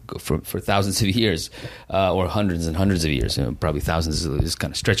for thousands of years, or hundreds and hundreds of years. Probably thousands is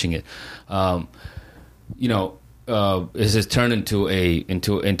kind of stretching it. This has turned into a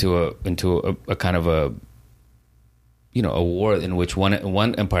kind of a war in which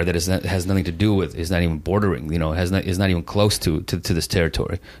one empire that has nothing to do with, is not even bordering, is not even close to this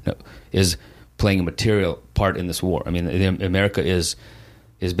territory, is playing a material part in this war. I mean, America is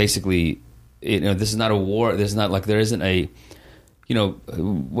basically, this is not a war. This is not like, there isn't a,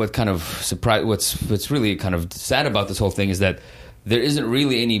 what kind of surprise, what's really kind of sad about this whole thing is that there isn't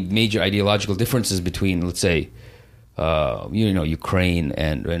really any major ideological differences between, let's say, Ukraine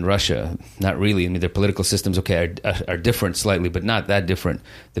and Russia. Not really. I mean, their political systems, are different slightly, but not that different.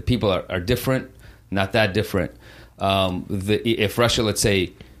 The people are different, not that different. If Russia, let's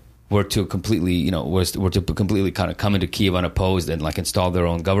say, were to completely, completely kind of come into Kiev unopposed and like install their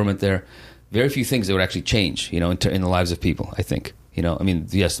own government there, very few things that would actually change, in the lives of people, I think. I mean,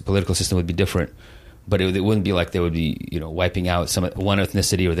 yes, the political system would be different, but it wouldn't be like they would be, wiping out one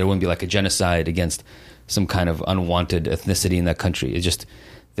ethnicity, or there wouldn't be like a genocide against some kind of unwanted ethnicity in that country. It's just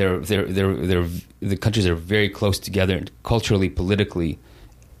the countries are very close together, culturally, politically,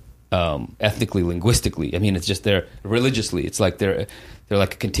 ethnically, linguistically. I mean, it's just they're religiously. It's like they're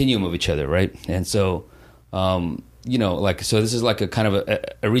like a continuum of each other, right? And so, so this is like a kind of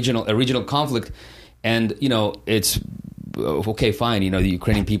a regional conflict, and it's okay, fine. The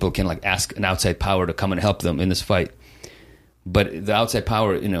Ukrainian people can like ask an outside power to come and help them in this fight, but the outside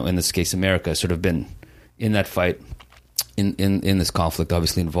power, in this case, America, has sort of been in that fight, in this conflict,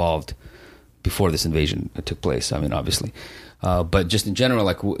 obviously involved before this invasion took place. I mean, obviously. But just in general,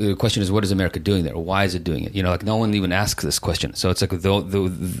 like the question is, what is America doing there? Why is it doing it? Like no one even asks this question. So it's like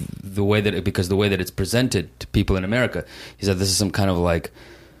the way that because the way that it's presented to people in America is that this is some kind of like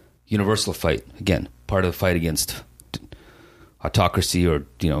universal fight. Again, part of the fight against autocracy or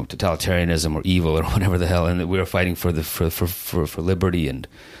totalitarianism or evil or whatever the hell, and that we're fighting for liberty and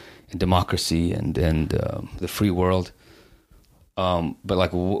democracy and the free world. But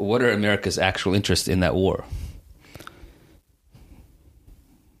like, what are America's actual interests in that war?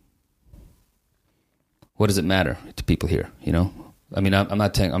 What does it matter to people here? I mean, I'm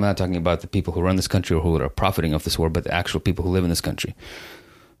not talking about the people who run this country or who are profiting off this war, but the actual people who live in this country.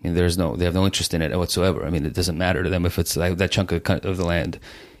 I mean, they have no interest in it whatsoever. I mean, it doesn't matter to them if it's like that chunk of the land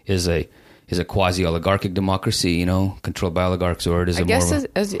is a quasi oligarchic democracy, controlled by oligarchs, or it is. I guess,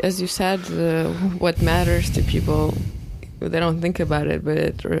 as you said, what matters to people, they don't think about it, but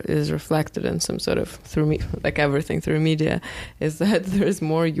it is reflected in some sort of like everything through media, is that there's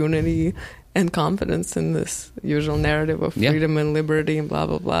more unity and confidence in this usual narrative of freedom and liberty and blah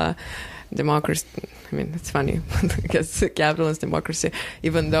blah blah. Democracy, I mean, it's funny because capitalist democracy,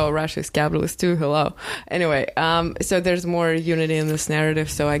 even though Russia is capitalist too, hello. Anyway, so there's more unity in this narrative,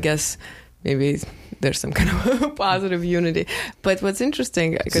 so I guess maybe there's some kind of positive unity. But what's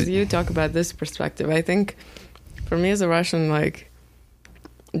interesting, because you talk about this perspective, I think for me as a Russian, like,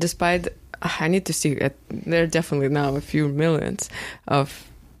 despite, I need to see, there are definitely now a few millions of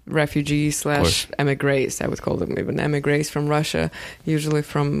refugees / emigres, I would call them even emigres from Russia, usually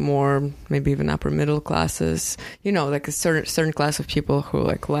from more, maybe even upper middle classes, like a certain class of people who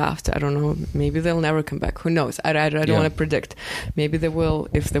like left. I don't know, maybe they'll never come back. Who knows? I don't want to predict. Maybe they will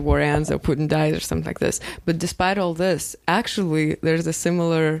if the war ends or Putin dies or something like this. But despite all this, actually, there's a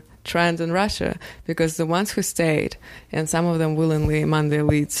similar trend in Russia, because the ones who stayed, and some of them willingly among the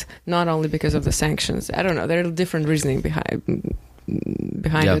elites, not only because of the sanctions, I don't know, there are different reasoning behind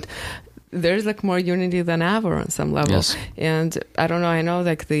it. There's like more unity than ever on some level. Yes. And I don't know, I know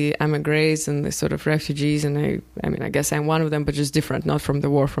like the emigres and the sort of refugees, and I mean, I guess I'm one of them, but just different, not from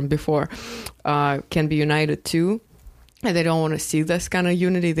the war, from before, can be united too. And they don't want to see this kind of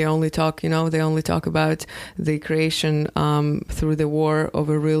unity. They only talk about the creation through the war of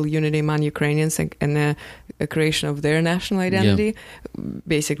a real unity among Ukrainians and a creation of their national identity,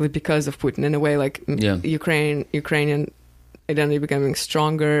 basically because of Putin, in a way, like Ukrainian identity becoming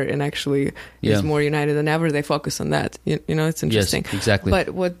stronger and actually is more united than ever. They focus on that. It's interesting. Yes, exactly. But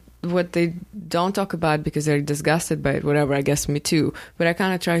what they don't talk about, because they're disgusted by it, whatever, I guess me too, but I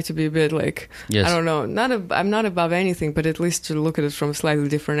kind of try to be a bit like, I don't know, I'm not above anything, but at least to look at it from a slightly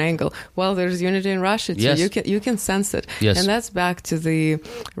different angle. Well, there's unity in Russia too. Yes. You can sense it. Yes. And that's back to the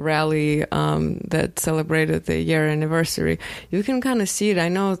rally that celebrated the year anniversary. You can kind of see it. I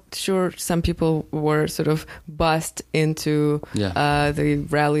know, sure, some people were sort of bussed into the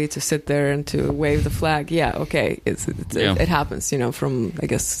rally to sit there and to wave the flag. Yeah, okay, it happens, from, I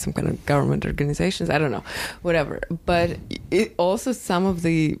guess, some kind of government organizations. I don't know, whatever. But it also some of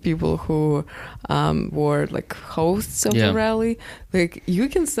the people who were like hosts of the rally, like you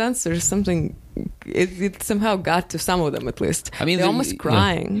can sense there's something. It somehow got to some of them at least. I mean, they're almost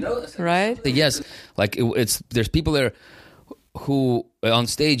crying, right? Yes, like it's there's people there who on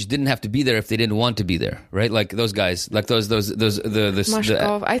stage didn't have to be there if they didn't want to be there, right? Like those guys, like those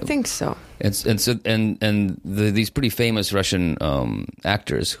Mashkov, I think so. And these pretty famous Russian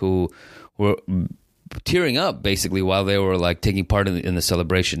actors who were tearing up basically while they were like taking part in the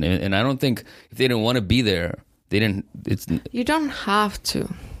celebration. And I don't think if they didn't want to be there, they didn't. You don't have to.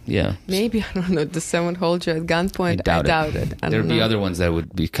 Yeah. Maybe, I don't know, does someone hold you at gunpoint? I doubt it. There'd be other ones that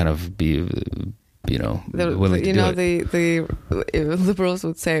would be willing to do it. The liberals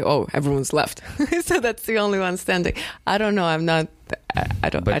would say, "Oh, everyone's left," so that's the only one standing. I don't know. I'm not. I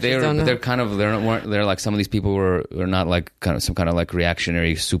don't. But I just don't know. They're like some of these people were not like kind of some kind of like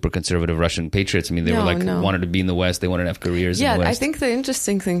reactionary, super conservative Russian patriots. I mean, they wanted to be in the West. They wanted to have careers. Yeah, in the West. I think the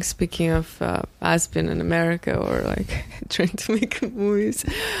interesting thing, speaking of Aspen in America or like trying to make movies,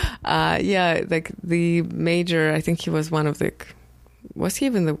 like the major. I think he was one of the. Was he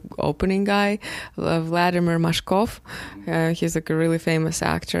even the opening guy? Vladimir Mashkov. He's like a really famous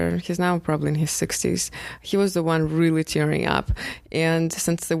actor. He's now probably in his 60s. He was the one really tearing up. And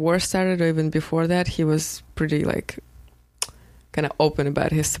since the war started, or even before that, he was pretty like kind of open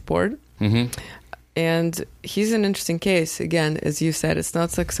about his support. Mm-hmm. And he's an interesting case. Again, as you said, it's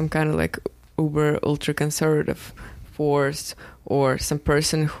not like some kind of like uber ultra conservative force or some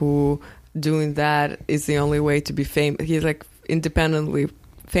person who doing that is the only way to be famous. He's like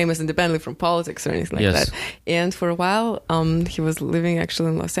famous independently from politics or anything like that. And for a while, he was living actually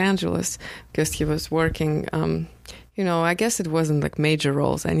in Los Angeles because he was working. I guess it wasn't like major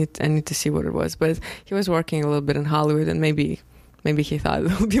roles. I need to see what it was, but he was working a little bit in Hollywood, and maybe he thought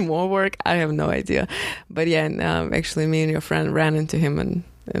there would be more work. I have no idea. But yeah, and, actually, me and your friend ran into him in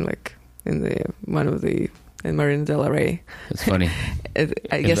Marina del Rey. That's funny.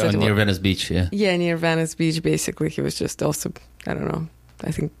 I guess near Venice Beach, yeah. Yeah, near Venice Beach, basically. He was just also, I don't know,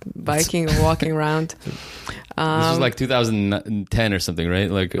 I think biking or walking around. This was like 2010 or something,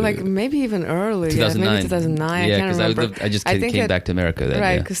 right? Like maybe even early. 2009. Yeah, maybe 2009. Yeah, I can't remember. I just came back to America then.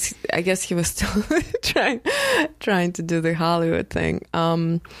 Right, because I guess he was still trying to do the Hollywood thing.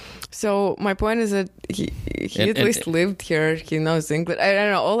 So my point is that he at least lived here. He knows English. I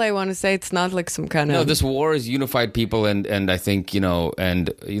don't know. All I want to say, it's not like some kind of... No, this war has unified people, and I think, and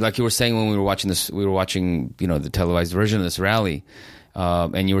like you were saying when we were watching the televised version of this rally,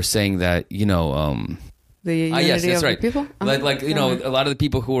 and you were saying that, the unity of the people? Like a lot of the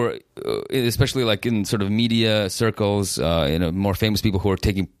people who are, especially like in sort of media circles, more famous people who are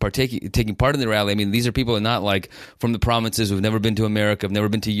taking part in the rally. I mean, these are people not like from the provinces who've never been to America, have never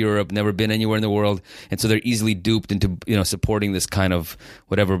been to Europe, never been anywhere in the world, and so they're easily duped into supporting this kind of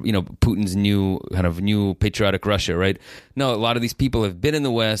whatever Putin's new patriotic Russia, right? No, a lot of these people have been in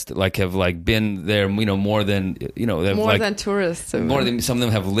the West, have been there, more than more than tourists. More than some of them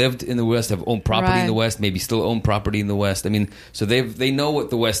have lived in the West, have owned property in the West, maybe still own property in the West. I mean, so they know what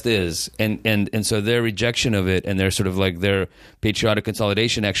the West is, and so their rejection of it and their sort of like their patriotic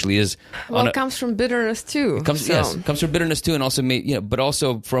consolidation actually is. It comes from bitterness too. It comes from bitterness too, and also but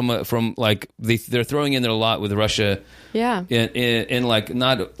also from like they're throwing in there a lot with Russia. Yeah. In like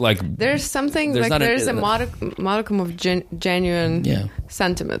not like there's something there's a modicum of genuine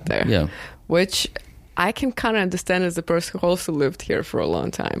sentiment there. Yeah. Which I can kind of understand as a person who also lived here for a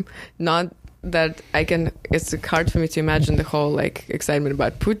long time. Not that it's hard for me to imagine the whole like excitement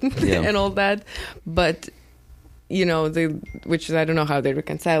about Putin and all that, but which I don't know how they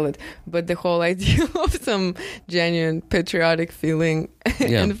reconcile it, but the whole idea of some genuine patriotic feeling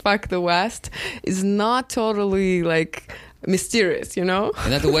and fuck the West is not totally like mysterious, And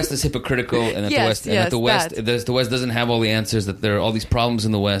that the West is hypocritical, and that the West doesn't have all the answers. That there are all these problems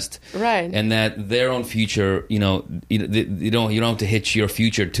in the West, right? And that their own future, you don't have to hitch your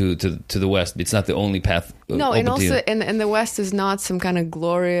future to the West. It's not the only path. No, and also, and the West is not some kind of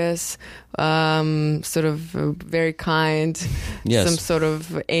glorious, sort of very kind, some sort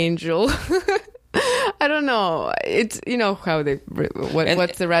of angel. I don't know. It's how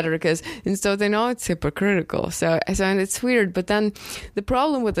what the rhetoric is, and so they know it's hypocritical. So and it's weird. But then the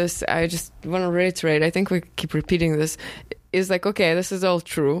problem with this, I just want to reiterate. I think we keep repeating this. Is like, okay, this is all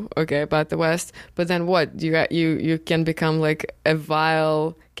true, okay, about the West, but then what? You can become like a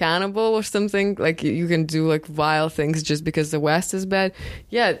vile cannibal or something. Like you can do like vile things just because the West is bad.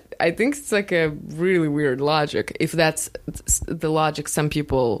 Yeah, I think it's like a really weird logic. If that's the logic some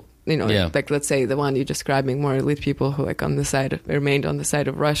people Yeah. like let's say the one you're describing, more elite people who like remained on the side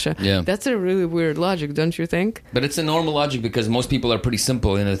of Russia. Yeah. That's a really weird logic, don't you think? But it's a normal logic because most people are pretty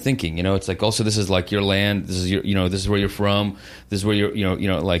simple in their thinking. It's like also this is like your land. This is this is where you're from. This is where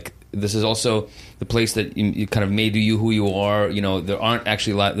you're like this is also the place that you kind of made you who you are. There aren't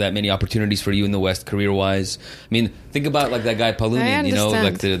actually that many opportunities for you in the West career-wise. I mean, think about like that guy Palunin,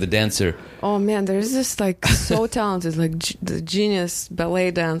 like the dancer. Oh man, there's this like so talented, like the genius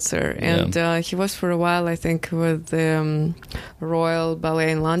ballet dancer, and he was for a while, I think, with the Royal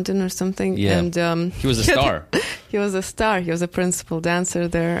Ballet in London or something. Yeah, and he was a star. He was a star. He was a principal dancer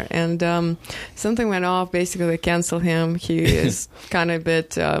there, and something went off. Basically, they canceled him. He is kind of a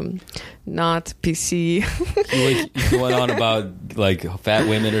bit not PC. He went on about like fat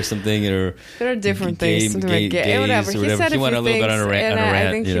women or something, or there are different things. Something like gay, whatever. He said he went a little bit on a rant. I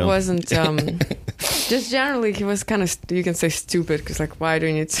think he wasn't. Just generally, he was kind of, you can say, stupid, because like, why do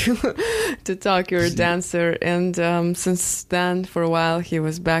you need to talk? You're a dancer. And since then, for a while, he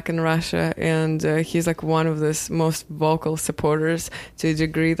was back in Russia, and he's like one of the most vocal supporters, to a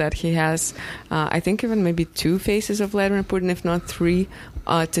degree that he has, I think, even maybe 2 faces of Vladimir Putin, if not 3,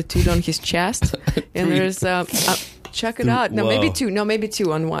 tattooed on his chest. And there's check it out. No, maybe 2. No, maybe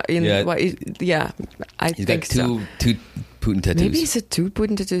 2 on one. I he's think got two Putin tattoos. Maybe it's a 2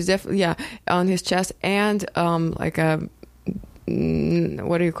 Putin tattoos. Definitely, on his chest, and like a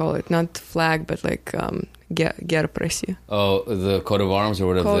what do you call it? Not flag, but like Gerpressi. Oh, the coat of arms or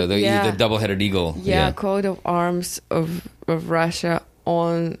whatever. The double-headed eagle. Yeah, coat of arms of Russia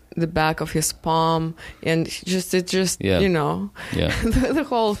on the back of his palm, and the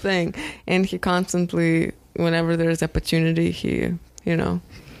whole thing. And he constantly, whenever there's opportunity,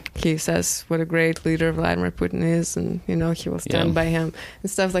 he says what a great leader Vladimir Putin is, and he will stand by him and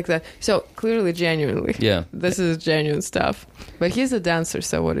stuff like that. So clearly, genuinely, this is genuine stuff. But he's a dancer,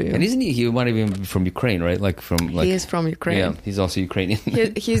 so what do you? And isn't he? He might even be from Ukraine, right? He is from Ukraine. Yeah, he's also Ukrainian.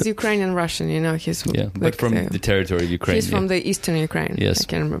 He's Ukrainian Russian. He's but from the territory of Ukraine. He's from the eastern Ukraine. Yes, I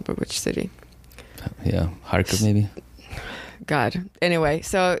can't remember which city. Yeah, Kharkiv maybe. God. Anyway,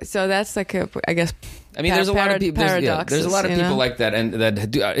 so that's like I guess. I mean, there's a lot of people. There's a lot of people like that, and that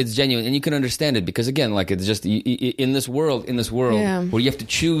do, it's genuine, and you can understand it because again, like it's just in this world where you have to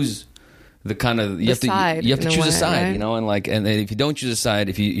choose the kind of you have to choose a side, right? And if you don't choose a side,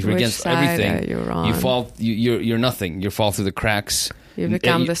 if you're against everything, you fall. You're nothing. You fall through the cracks. You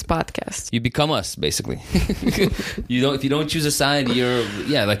become this podcast. You become us, basically. If you don't choose a side, you're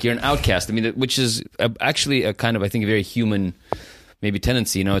an outcast. I mean, which is actually a kind of, I think, a very human. Maybe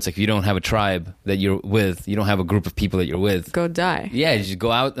tendency, it's like if you don't have a tribe that you're with, you don't have a group of people that you're with. Go die. Yeah, you just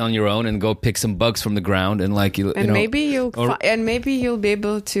go out on your own and go pick some bugs from the ground and maybe you'll be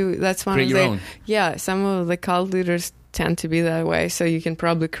able to. That's one of the own. Yeah, some of the cult leaders tend to be that way, so you can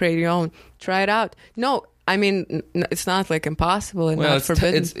probably create your own. Try it out. No, I mean it's not like impossible and not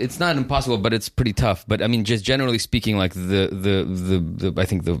forbidden. It's not impossible, but it's pretty tough. But I mean, just generally speaking, like I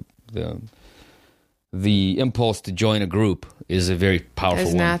think the impulse to join a group is a very powerful one.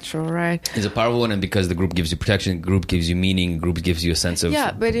 It's natural, right? It's a powerful one, and because the group gives you protection, the group gives you meaning, the group gives you a sense of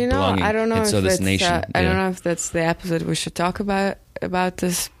but belonging. I don't know if I don't know if that's the episode we should talk about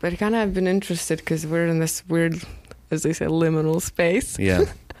this, but kind of I've been interested because we're in this weird, as they say, liminal space. Yeah.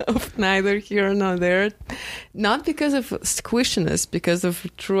 Of neither here nor there, not because of squishiness, because of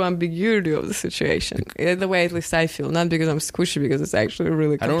true ambiguity of the situation. The way at least I feel, not because I'm squishy, because it's actually a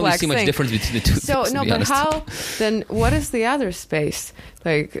really complex I don't really see much difference between the two. So no, but how? Then what is the other space?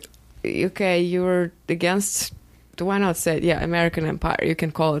 Like, okay, you're against. Why not say American empire? You can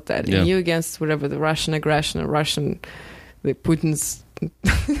call it that. And you against whatever the Russian aggression or the Putin's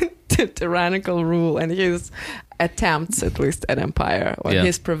tyrannical rule and his attempts, at least, at empire, or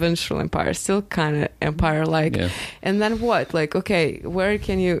his provincial empire, still kind of empire-like. And then what? Like, okay, where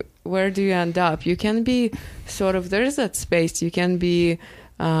do you end up? You can be sort of, there's that space. You can be,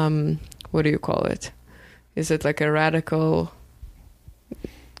 what do you call it? Is it like a radical?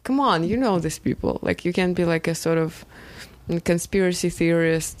 Come on, you know these people. Like, you can be like a sort of conspiracy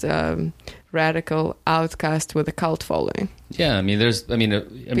theorist, radical outcast with a cult following. Yeah, I mean, it's a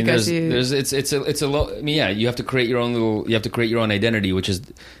low. I mean, you have to create your own you have to create your own identity, which is,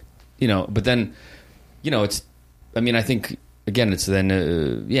 but then, it's. I mean, I think again, it's then,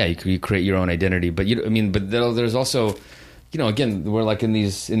 you create your own identity, but but there's also, again, we're like in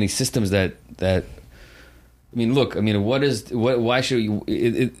these systems that. I mean, look. I mean, why should you?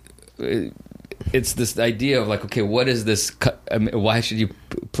 it's this idea of like, okay, what is this? Why should you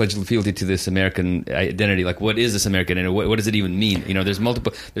pledge fealty to this American identity? Like, what is this American identity? What does it even mean? You know, there's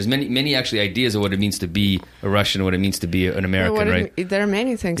many actually ideas of what it means to be a Russian, what it means to be an American, right? There are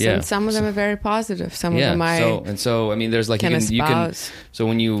many things, and some of them are very positive. Some of them so I mean, there's like you can. So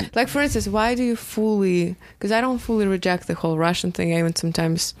when you like, for instance, why do you fully? Because I don't fully reject the whole Russian thing. I even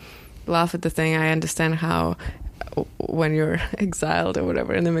sometimes laugh at the thing. I understand how, when you're exiled or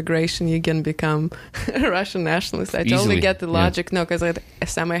whatever in immigration, you can become a Russian nationalist. I totally get the logic. No, because it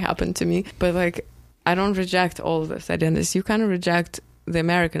semi-happened to me. But like, I don't reject all of those identities. You kind of reject the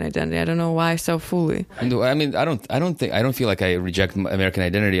American identity. I don't know why so fully. I mean, I don't feel like I reject American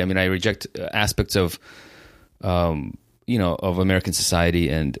identity. I mean, I reject aspects of, of American society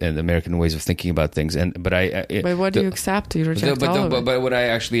and American ways of thinking about things. But what do you accept? You reject all of it. But what I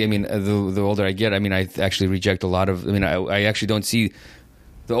actually, I mean, the older I get, I mean, I actually reject a lot of. I mean, I actually don't see.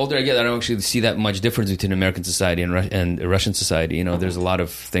 The older I get, I don't actually see that much difference between American society and Russian society. You know, there's a lot of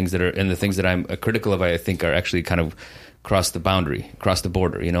things that are, and the things that I'm critical of, I think, are actually kind of cross the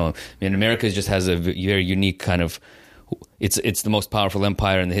border. You know, I mean, America just has a very unique kind of. It's the most powerful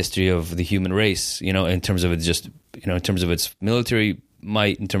empire in the history of the human race, you know, in terms of in terms of its military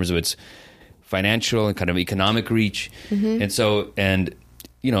might, in terms of its financial and kind of economic reach. Mm-hmm.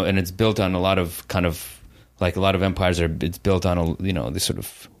 And it's built on a lot of kind of, like a lot of empires it's built on, this sort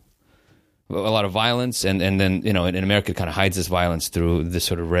of, a lot of violence. And then, in America, it kind of hides this violence through this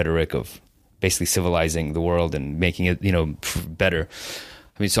sort of rhetoric of basically civilizing the world and making it, better.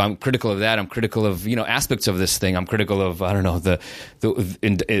 I mean, so I'm critical of that. I'm critical of aspects of this thing. I'm critical of the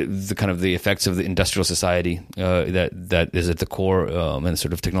kind of the effects of the industrial society that is at the core, and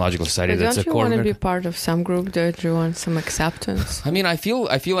sort of technological society that's at the core. Don't you want to be part of some group? Don't you want some acceptance? I mean, I feel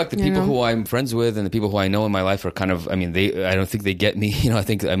like the people who I'm friends with and the people who I know in my life are kind of. I mean, I don't think they get me.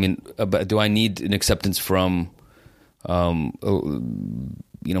 But do I need an acceptance from?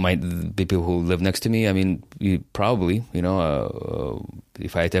 The people who live next to me. I mean, probably,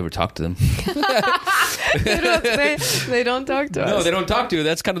 if I had to ever talk to them. they don't talk to us. No, they don't talk to you.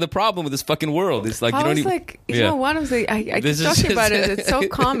 That's kind of the problem with this fucking world. It's like, one of the, I keep talking about it. It's so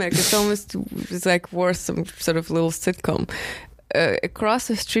comic. It's like worth some sort of little sitcom. Across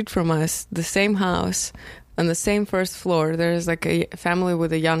the street from us, the same house, on the same first floor, there's like a family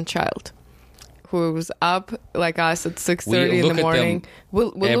with a young child who was up like us at 6:30 in the morning.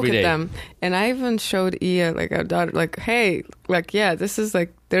 We'll look at them. And I even showed Iya, like our daughter, like, hey, like, yeah, this is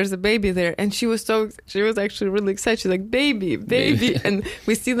like, there's a baby there. And she was actually really excited. She's like, baby. And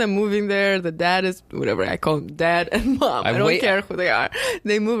we see them moving there. The dad is, whatever I call him, dad and mom. I don't care who they are.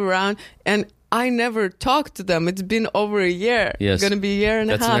 They move around. And I never talked to them. It's been over a year. Yes. It's going to be a year and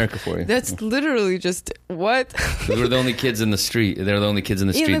a half. That's America for you. That's literally just, what? We're the only kids in the street. They're the only kids in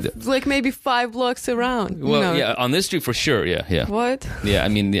the street. Like maybe 5 blocks around. Well, yeah, on this street for sure, yeah. What? Yeah, I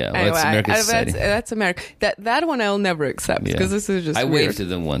mean, yeah. Well, that's American society. That's America. That one I'll never accept, because this is just I weird. waved to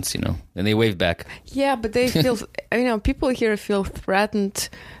them once, and they waved back. Yeah, but they feel, people here feel threatened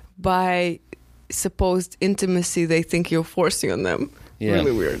by supposed intimacy they think you're forcing on them. Yeah.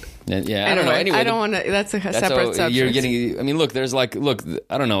 Really weird. Yeah, I don't know. Anyway, I don't want to. That's a separate subject. You're getting. I mean, look. There's like,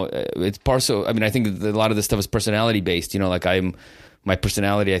 I don't know. It's partial. I mean, I think a lot of this stuff is personality based. Like my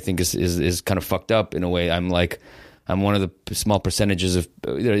personality, I think is kind of fucked up in a way. I'm one of the small percentages of.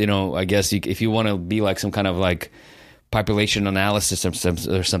 I guess if you want to be like some kind of like population analysis or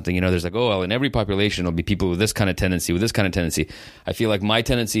something. There's like, in every population there'll be people with this kind of tendency, with this kind of tendency. I feel like my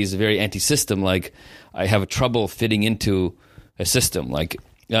tendency is very anti-system. Like I have trouble fitting into a system, I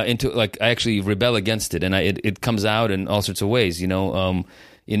actually rebel against it, and it comes out in all sorts of ways, in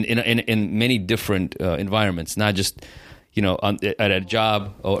many different environments, not just at a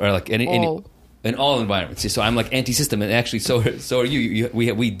job or like in all environments. So I'm like anti-system, and actually so are you.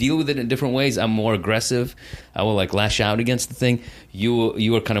 We deal with it in different ways. I'm more aggressive. I will like lash out against the thing.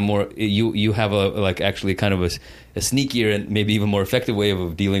 You are kind of more. You have actually kind of a sneakier and maybe even more effective way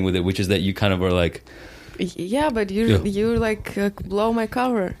of dealing with it, which is that you kind of are like. Yeah, but you like blow my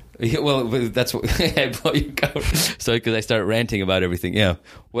cover. Yeah, well, that's what I blow your cover. So because I start ranting about everything. Yeah.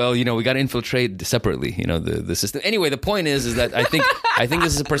 Well, we got to infiltrate separately. The system. Anyway, the point is that I think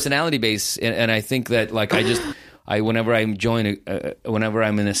this is a personality base, and I think that whenever I join whenever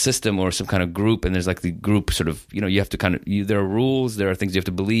I'm in a system or some kind of group, and there's like the group sort of you have to there are rules, there are things you have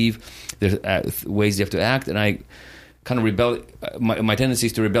to believe, there's ways you have to act, and I kind of rebel. My tendency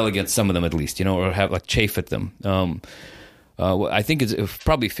is to rebel against some of them at least, or have like chafe at them. I think it's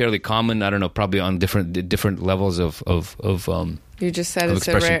probably fairly common. I don't know, probably on different levels of You just said of it's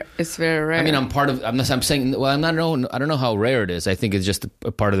expression. it's very rare. I mean, I'm saying, well, I don't know how rare it is. I think it's just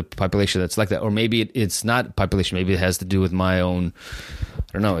a part of the population that's like that. Or maybe it's not population. Maybe it has to do with my own, I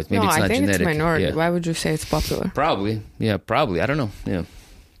don't know. Maybe no, it's not I think genetic. it's minority. Yeah. Why would you say it's popular? Probably. Yeah, probably. I don't know. Yeah.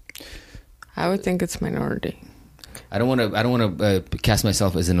 I would think it's minority. I don't want to cast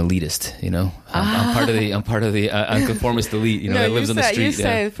myself as an elitist. You know, I'm part of the unconformist elite. You know, that lives on the street. You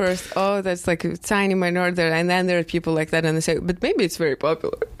say at first, oh, that's like a tiny minority, and then there are people like that, and they say, but maybe it's very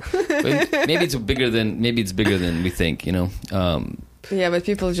popular. Maybe it's bigger than we think. You know. Yeah, but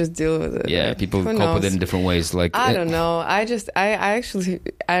people just deal with it. Yeah, right? people Who cope with knows? it in different ways. Like I don't know. I actually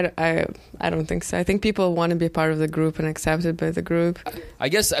don't think so. I think people want to be part of the group and accepted by the group. I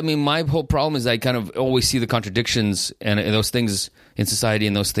guess, I mean, my whole problem is I kind of always see the contradictions and those things in society,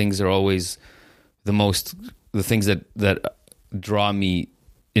 and those things are always the things that draw me,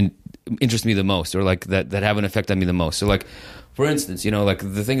 interest me the most, or like that have an effect on me the most. So like, for instance, you know, like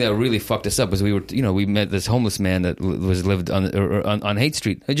the thing that really fucked us up was we met this homeless man that lived on Haight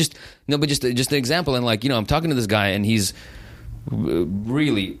Street. Just an example. And like, you know, I'm talking to this guy and he's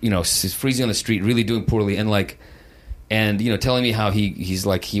really, you know, he's freezing on the street, really doing poorly, and you know, telling me how he's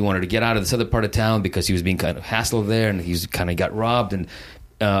like, he wanted to get out of this other part of town because he was being kind of hassled there, and he's kind of got robbed.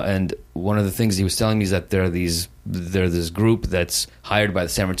 And one of the things he was telling me is that there's this group that's hired by the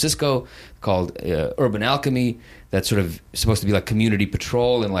San Francisco called Urban Alchemy, that's sort of supposed to be like community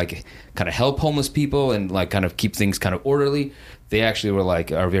patrol and like kind of help homeless people and like kind of keep things kind of orderly. They actually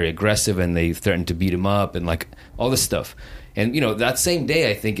are very aggressive, and they threatened to beat him up and like all this stuff. And you know, that same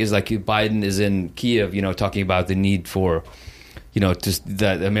day I think is like Biden is in Kiev, you know, talking about the need for, you know, just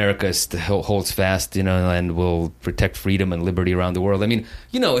that America holds fast, you know, and will protect freedom and liberty around the world. I mean,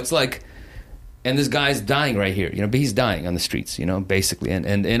 you know, it's like, and this guy's dying right here, you know, but he's dying on the streets, you know, basically,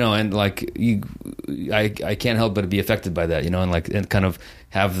 and you know, and like I can't help but be affected by that, you know, and kind of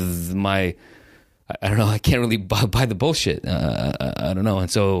have I don't know, I can't really buy the bullshit. I don't know,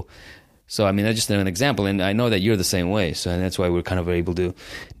 and so I mean, that's just an example, and I know that you're the same way, so and that's why we're kind of able to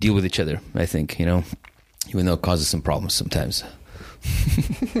deal with each other. I think, you know, even though it causes some problems sometimes.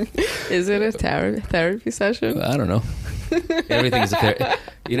 Is it a therapy session? I don't know. Everything is a therapy.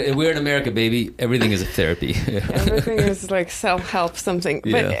 You know, we're in America, baby. Everything is a therapy. Everything is like self-help something.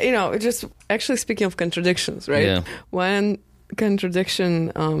 Yeah. But, you know, just actually speaking of contradictions, right? Yeah. One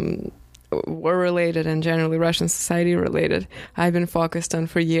contradiction war-related and generally Russian society-related I've been focused on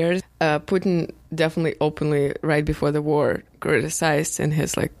for years. Putin definitely openly, right before the war, criticized in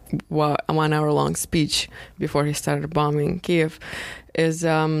his like 1 hour long speech before he started bombing Kiev, is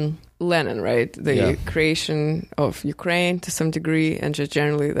Lenin, right? The creation of Ukraine to some degree, and just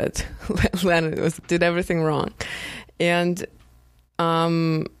generally that Lenin did everything wrong. And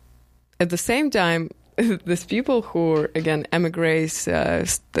at the same time, these people who are, again, emigres,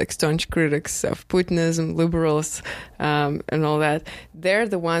 like staunch critics of Putinism, liberals, and all that, they're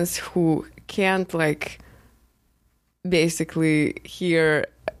the ones who can't, like, basically hear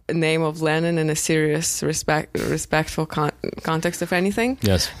a name of Lenin in a serious, respectful context of anything.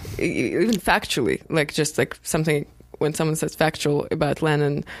 Yes. Even factually, like, just like something, when someone says factual about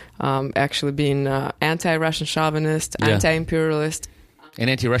Lenin actually being anti-Russian chauvinist, anti-imperialist, An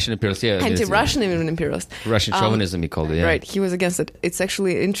anti-Russian imperialist, yeah. Anti-Russian even imperialist. Russian chauvinism, he called it, yeah. Right, he was against it. It's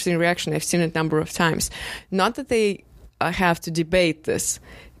actually an interesting reaction. I've seen it a number of times. Not that they have to debate this.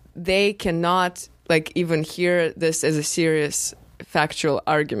 They cannot, like, even hear this as a serious factual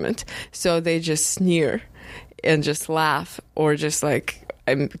argument. So they just sneer and just laugh, or just, like,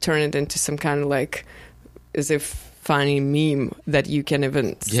 turn it into some kind of, like, as if funny meme that you can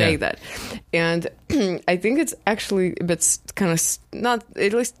even say that. And I think it's actually a bit kind of not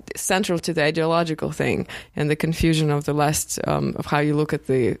at least central to the ideological thing and the confusion of the last of how you look at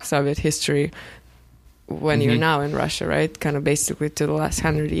the Soviet history when you're now in Russia, right? Kind of basically to the last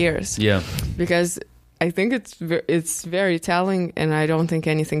 100 years. Yeah. Because I think it's very telling, and I don't think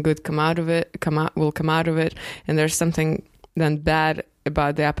anything good will come out of it. And there's something then bad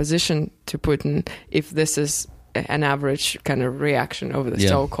about the opposition to Putin if this is an average kind of reaction over the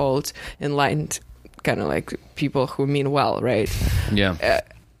so-called enlightened kind of like people who mean well, right? Yeah.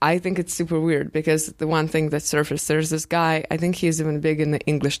 I think it's super weird because the one thing that surfaced, there's this guy, I think he's even big in the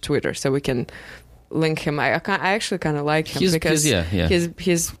English Twitter, so we can link him. I actually kind of like him because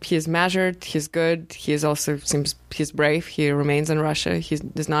he's measured, he's good, he's brave, he remains in Russia,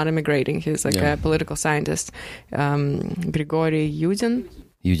 he's not immigrating, he's like a political scientist. Grigory Yudin.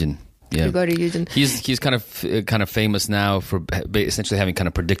 Yeah. Grigory Yudin. He's kind of famous now for essentially having kind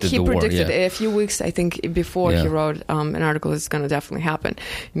of predicted the war. He predicted a few weeks, I think, before he wrote an article. It's going to definitely happen,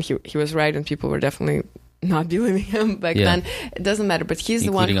 and he was right, and people were definitely not believing him back then. It doesn't matter. But he's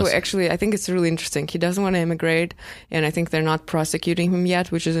the one who actually, I think it's really interesting. He doesn't want to immigrate, and I think they're not prosecuting him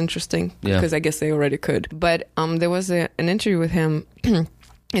yet, which is interesting because I guess they already could. But there was an interview with him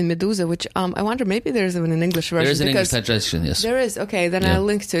in Medusa, which I wonder, maybe there's even an English version. There's an English translation, yes. There is. Okay, then I'll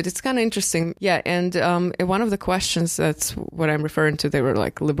link to it. It's kind of interesting. Yeah, and one of the questions, that's what I'm referring to, they were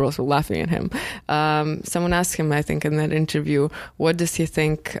like, liberals were laughing at him. Someone asked him, I think, in that interview, what does he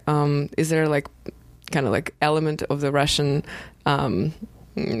think, is there like kind of like element of the Russian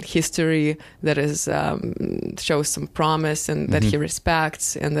history that is shows some promise and that he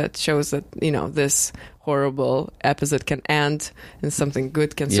respects, and that shows that, you know, this horrible episode can end and something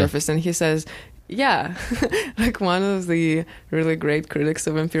good can surface. And he says, like one of the really great critics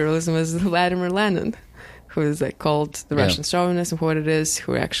of imperialism is Vladimir Lenin, who is like called the Russian chauvinist of what it is,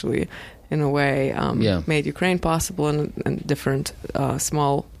 who actually in a way made Ukraine possible, and different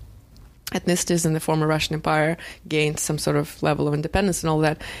small ethnicities in the former Russian Empire gained some sort of level of independence and all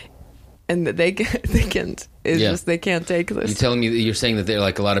that, and they can't. It's just they can't take this. You're saying that there are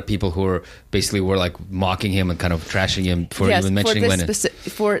like a lot of people who are basically were like mocking him and kind of trashing him for even mentioning Lenin.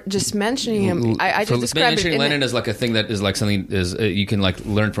 For just mentioning him, I just described mentioning Lenin as like a thing that is like something is you can like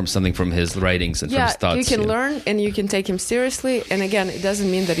learn from something from his writings and from his thoughts. You can learn and you can take him seriously. And again, it doesn't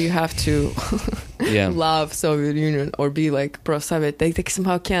mean that you have to love Soviet Union or be like pro-Soviet. They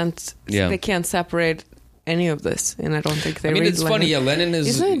somehow can't. They can't separate any of this, and I don't think they. I mean, it's Lenin. funny. Yeah, Lenin is.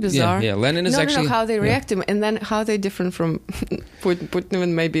 Isn't it bizarre? Yeah, Lenin is actually how they react to him, and then how they different from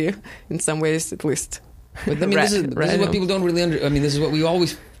Putin, maybe in some ways at least. But I mean, this is what people don't really I mean, this is what we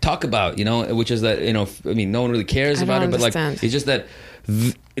always talk about, you know, which is that, you know, I mean, no one really cares about it, but like, it's just that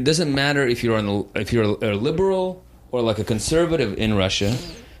it doesn't matter if you're a liberal or like a conservative in Russia.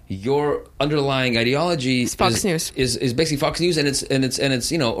 Your underlying ideology is basically Fox News, and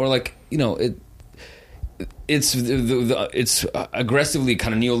it's you know, or like, you know, it's aggressively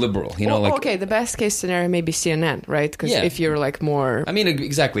kind of neoliberal, you know. Okay, the best case scenario may be CNN, right? Because if you're like more, I mean,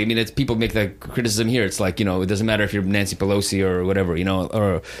 exactly. I mean, it's people make that criticism here. It's like, you know, it doesn't matter if you're Nancy Pelosi or whatever, you know,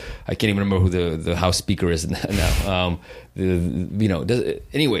 or I can't even remember who the House Speaker is now. You know,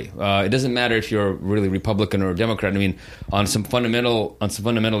 it doesn't matter if you're really Republican or Democrat. I mean, on some fundamental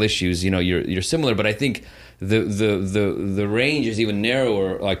issues, you know, you're similar. But I think the range is even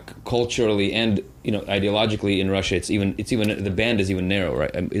narrower, like culturally and, you know, ideologically in Russia. It's even the band is even narrow,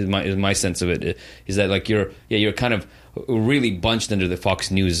 right? Is my sense of it is that like you're kind of really bunched under the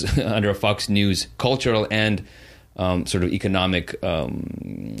Fox News under a Fox News cultural and sort of economic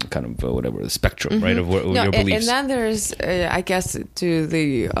kind of whatever the spectrum, right, of your beliefs. And then there's, I guess, to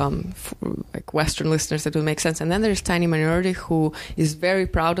the like Western listeners, that would make sense. And then there's tiny minority who is very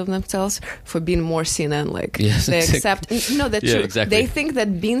proud of themselves for being more CNN-like. Yes, they accept. No, that's true. Exactly. They think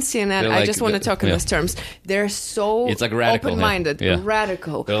that being CNN. I just want to talk in those terms. They're so it's like radical, open-minded,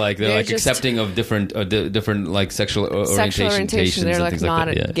 radical. They're like accepting of different like sexual orientation. They're like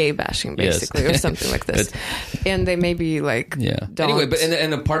not gay bashing, basically, or something like this. And they may be like anyway, but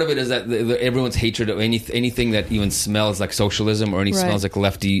and a part of it is that everyone's hatred of anything that even smells like socialism or smells like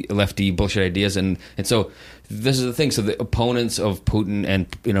lefty bullshit ideas, and so this is the thing. So the opponents of Putin and,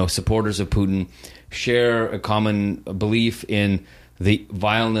 you know, supporters of Putin share a common belief in the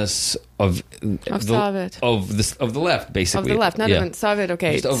vileness of the left, basically. Of the left, not even Soviet.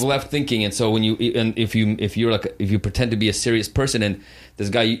 Okay, just of left thinking. And so if you pretend to be a serious person, and this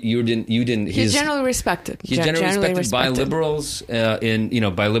guy he's generally respected. He's generally respected by liberals,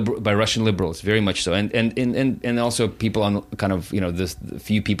 by Russian liberals, very much so, and also people on kind of, you know, the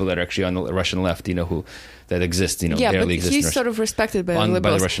few people that are actually on the Russian left, you know, who that exist, you know, barely exist. Yeah, but he's sort of respected by the liberals.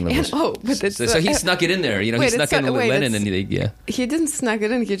 By the Russian liberals. So he snuck it in there, you know. He snuck in Lenin, and he didn't snuck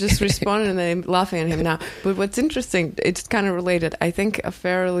it in. He just responded, and they're laughing at him now. But what's interesting, it's kind of related. I think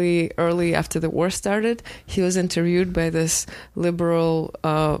fairly early after the war started, he was interviewed by this liberal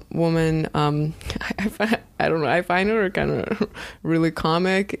woman. I don't know. I find her kind of really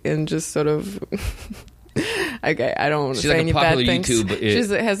comic and just sort of. Okay, I don't want to say any bad things. She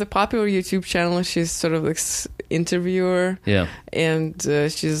has a popular YouTube channel. She's sort of like interviewer, and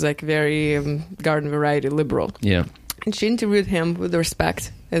she's like very garden variety liberal. Yeah, and she interviewed him with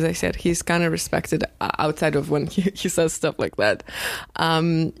respect. As I said, he's kind of respected outside of when he says stuff like that,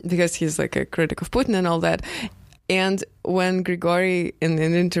 because he's like a critic of Putin and all that. And when Grigory, in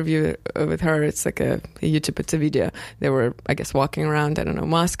an interview with her, it's like a YouTube, it's a video, they were, I guess, walking around, I don't know,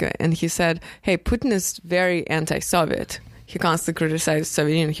 Moscow, and he said, hey, Putin is very anti-Soviet. He constantly criticizes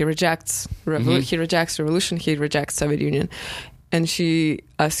Soviet Union. He rejects revolution. He rejects Soviet Union. And she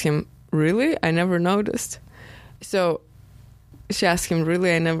asked him, really? I never noticed. So she asked him,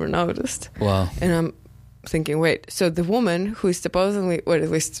 really? I never noticed. Wow. And thinking, wait, so the woman who is supposedly, or at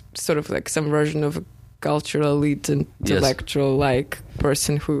least sort of like some version of a cultural elite intellectual like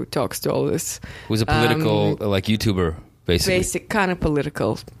person who talks to all this, who's a political like YouTuber, basically. Basic kind of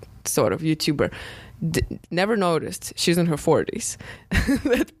political sort of YouTuber. Never noticed she's in her 40s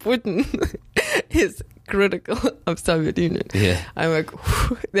that Putin is critical of Soviet Union. Yeah, I'm like,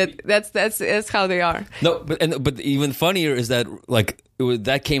 that's how they are. No, but even funnier is that like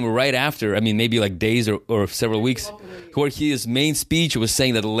that came right after. I mean, maybe like days or several weeks, where his main speech was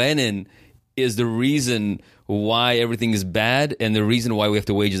saying that Lenin is the reason why everything is bad and the reason why we have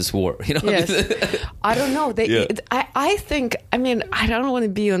to wage this war. You know? Yes. I don't know. I think, I mean, I don't want to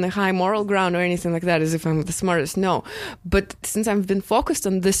be on a high moral ground or anything like that as if I'm the smartest. No. But since I've been focused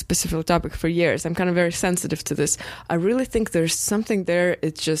on this specific topic for years, I'm kind of very sensitive to this. I really think there's something there.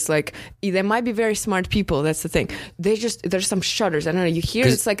 It's just like, there might be very smart people. That's the thing. There's some shudders. I don't know. You hear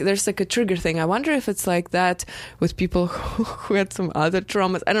it's like, there's like a trigger thing. I wonder if it's like that with people who had some other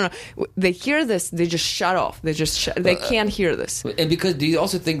traumas. I don't know. They hear this, they just shut off. They can't hear this. And because do you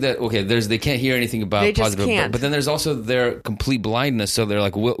also think that they can't hear anything about they positive, can't. but then there's also their complete blindness. So they're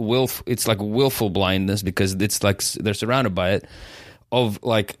like it's like willful blindness because it's like they're surrounded by it,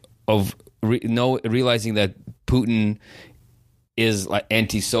 realizing that Putin is like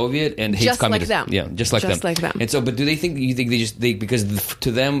anti-Soviet and hates communism. Like them. Yeah, just like them. And so, but do they think? You think because to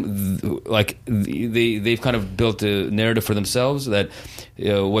them, like they've kind of built a narrative for themselves that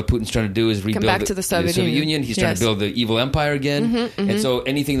what Putin's trying to do is rebuild back to the Soviet Union. He's trying to build the evil empire again, and so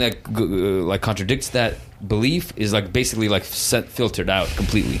anything that like contradicts that belief is like basically like filtered out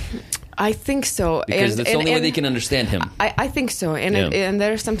completely. I think so. Because that's the only way they can understand him. I think so. And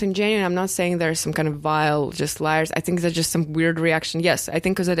there's something genuine. I'm not saying there's some kind of vile, just liars. I think there's just some weird reaction. Yes, I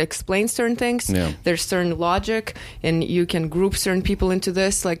think because it explains certain things. Yeah. There's certain logic, and you can group certain people into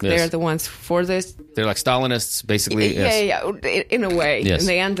this. Like, they're the ones for this. They're like Stalinists, basically. Yeah, in a way. Yes. In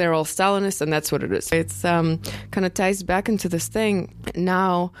the end, they're all Stalinists, and that's what it is. It's kind of ties back into this thing.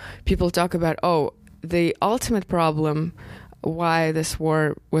 Now, people talk about, the ultimate problem why this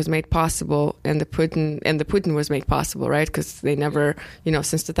war was made possible and the Putin was made possible, right? Because they never,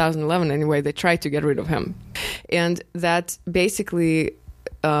 since 2011 anyway, they tried to get rid of him. And that basically,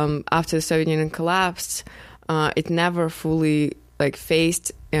 after the Soviet Union collapsed, it never fully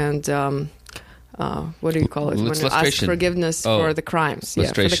faced and what do you call it? When you ask forgiveness for the crimes.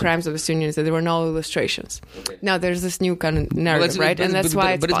 Yeah, for the crimes of the Soviet Union. So there were no illustrations. Okay. Now there's this new kind of narrative, right? And that's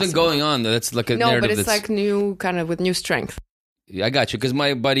why it's possible. But it's been going on. That's like a narrative. No, but it's like new, kind of with new strength. I got you, because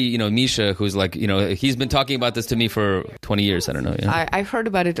my buddy, Misha, who's like, he's been talking about this to me for 20 years. I don't know. I've heard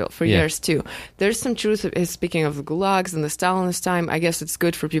about it for years too. There's some truth. Speaking of the gulags and the Stalinist time, I guess it's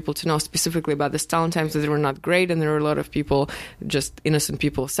good for people to know specifically about the Stalin times that they were not great, and there were a lot of people, just innocent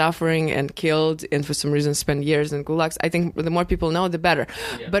people, suffering and killed, and for some reason spent years in gulags. I think the more people know, the better.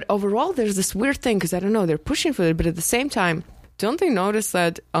 Yeah. But overall, there's this weird thing, because I don't know, they're pushing for it, but at the same time, don't they notice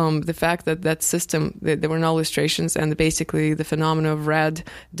that the fact that system, there were no illustrations, and basically the phenomenon of red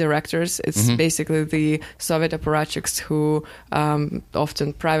directors, it's basically the Soviet apparatchiks who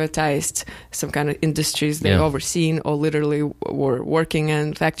often privatized some kind of industries they've overseen or literally were working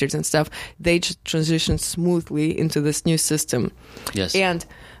in factories and stuff. They just transitioned smoothly into this new system. Yes. And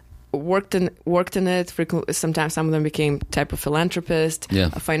worked in it frequently. Sometimes some of them became type of philanthropist,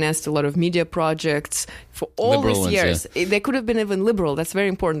 financed a lot of media projects for all liberal these years. They could have been even liberal. That's very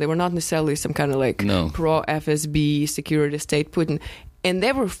important. They were not necessarily some kind of pro FSB security state Putin. And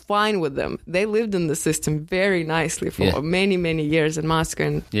they were fine with them. They lived in the system very nicely for many, many years in Moscow.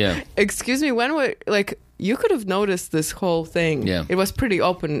 And excuse me, you could have noticed this whole thing. Yeah. It was pretty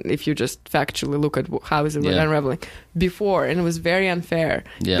open if you just factually look at how is it unraveling before, and it was very unfair.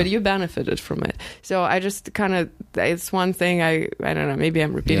 Yeah. But you benefited from it. So I just it's one thing I don't know, maybe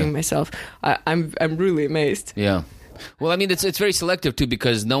I'm repeating myself. I'm really amazed. Yeah. Well, I mean, it's very selective too,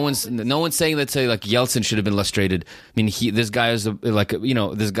 because no one's saying, let's say, like Yeltsin should have been lustrated. I mean, this guy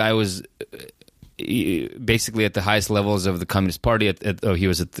was basically at the highest levels of the Communist Party. He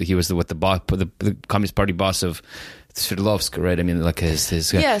was the Communist Party boss of Sverdlovsk, right? I mean, like his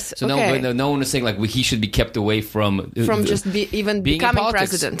yes. So okay. no one was saying like he should be kept away from just becoming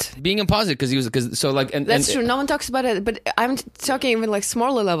president, being in politics, because that's true. No one talks about it, but I'm talking even like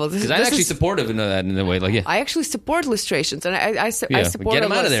smaller levels. Because I'm actually supportive in that in a way. Like I actually support illustrations, and I support. Get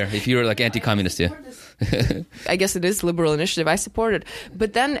him out of there if you're like anti-communist. Yeah. I guess it is liberal initiative. I support it.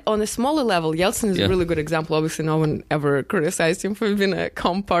 But then on a smaller level, Yeltsin is a really good example. Obviously, no one ever criticized him for being a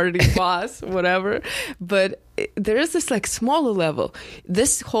Comparty boss, whatever. But there is this like smaller level.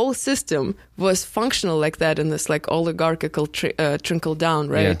 This whole system was functional like that in this like oligarchical trickle down,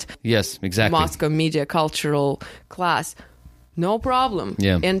 right? Yeah. Yes, exactly. Moscow media cultural class. No problem.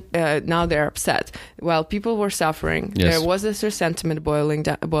 Yeah. And now they're upset. While people were suffering, Yes. there was this resentment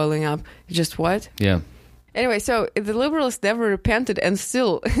boiling up. Just what? Yeah. Anyway, so the liberals never repented and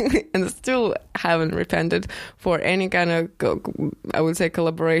still haven't repented for any kind of, I would say,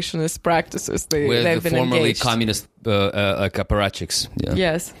 collaborationist practices With they've the been formerly engaged. communist like apparatchiks. Yeah.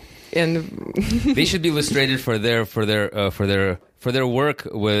 Yes. And They should be illustrated for their work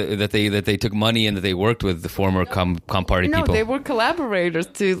that they took money and that they worked with the former Comparty no, people. they were collaborators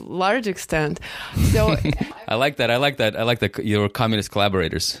to a large extent. So I like that. I like that your communist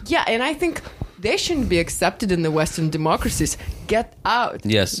collaborators. yeah, and I think they shouldn't be accepted in the Western democracies. Get out.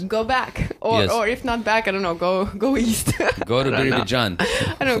 Yes. Go back. Or Yes. or if not back, I don't know, go east. Go to Birobidzhan.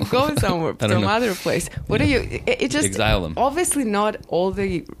 I don't know, go somewhere, I don't some know. other place. What are you? It just Exile them. Obviously, not all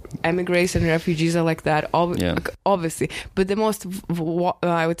the emigres and refugees are like that. Yeah. Obviously, but the most,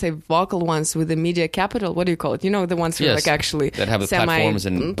 I would say, vocal ones with the media capital. What do you call it? You know, the ones who are Yes. like actually That have the platforms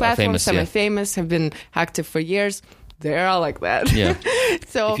and are famous, yeah. semi-famous, have been active for years. They're all like that. Yeah.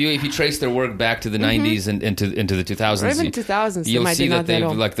 So If you trace their work back to the 90s and into the 2000s, or even 2000s, they you'll might see be that not that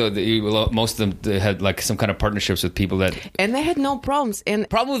they've old. like most of them they had like some kind of partnerships with people that. And they had no problems. And The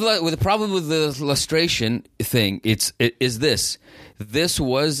problem with the illustration thing is this. This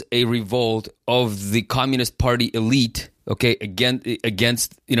was a revolt of the Communist Party elite. Okay,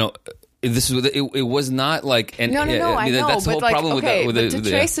 against This was it was not like no, I know, that's the but whole like, problem okay, with but that. to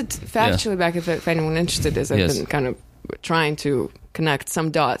trace it factually back, if anyone interested, is I've Yes. been kind of trying to connect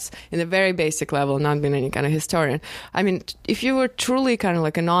some dots in a very basic level, not being any kind of historian. I mean, if you were truly kind of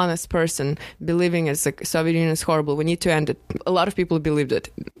like an honest person, believing it's like Soviet Union is horrible, we need to end it. A lot of people believed it.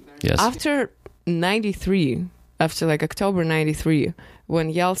 Yes. After 93, after like October 93,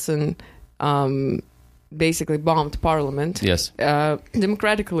 when Yeltsin basically bombed parliament, Yes.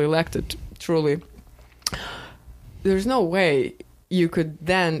 Democratically elected, truly, there's no way you could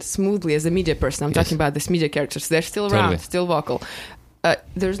then smoothly, as a media person, I'm Yes. talking about these media characters, they're still around, Totally. still vocal.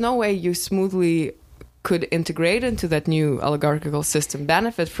 There's no way you smoothly could integrate into that new oligarchical system,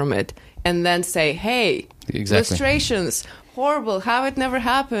 benefit from it, and then say, hey, Exactly. illustrations, horrible, how it never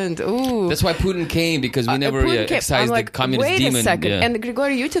happened. Ooh. That's why Putin came, because we never Putin came. excised I'm like, the communist wait demon. a second. Yeah. And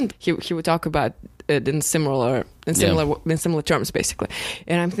Grigory Yutin, he would talk about it in similar terms, basically.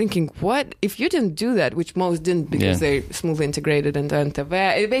 And I'm thinking, what if you didn't do that, which most didn't, because they smoothly integrated into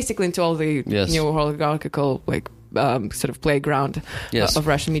NTV, basically into all the Yes. new oligarchical sort of playground Yes. of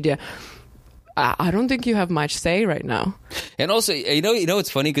Russian media. I don't think you have much say right now. And also, you know,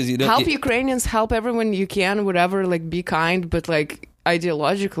 it's funny because Help Ukrainians, help everyone you can, whatever. Like, be kind, but like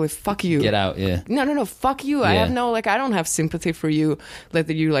ideologically, fuck you. get out. Yeah. No, fuck you. I Yeah. have no, I don't have sympathy for you. That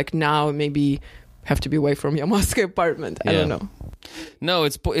you now maybe have to be away from your Moscow apartment. I don't know. No,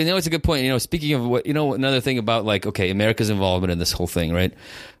 it's a good point. Speaking of what, another thing about America's involvement in this whole thing, right?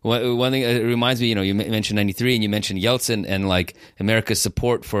 One thing it reminds me, you mentioned 93 and you mentioned Yeltsin and America's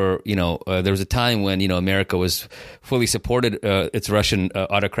support for, there was a time when, America was fully supported its Russian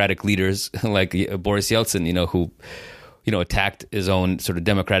autocratic leaders like Boris Yeltsin, who attacked his own sort of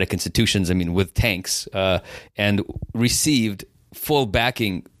democratic institutions, with tanks, and received full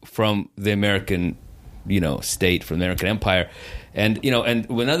backing from the American, state, from the American empire. And, and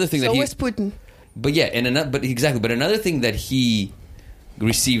another thing So was Putin. But yeah, but another thing that he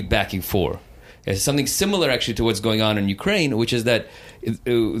received backing for is something similar actually to what's going on in Ukraine, which is that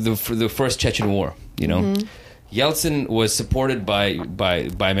the first Chechen war, Yeltsin was supported by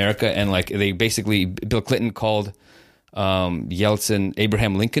America, and they basically, Bill Clinton called Yeltsin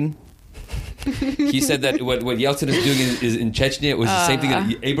Abraham Lincoln. He said that what Yeltsin is doing is in Chechnya, it was the same thing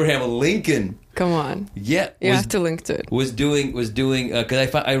that Abraham Lincoln. Come on. Yeah, You have to link to it. was doing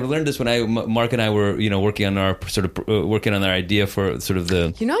because I learned this when Mark and I were working on our working on our idea for sort of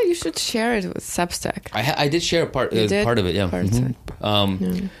the. You should share it with Substack. I did share part You did? part of it, yeah. Part of it.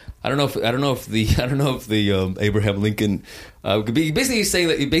 I don't know if the Abraham Lincoln basically he's saying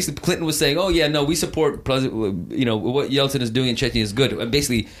that Clinton was saying, oh yeah, no, we support what Yeltsin is doing in Chechnya is good,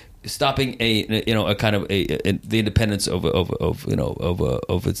 basically stopping the independence of a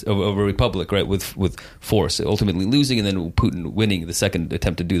republic, right, with force, ultimately losing, and then Putin winning the second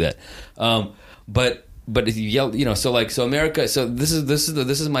attempt to do that. But if you yell, so America, so this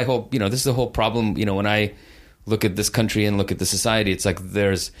is my whole, this is the whole problem, when I look at this country and look at the society, it's like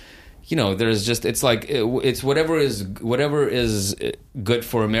there's just it's whatever is good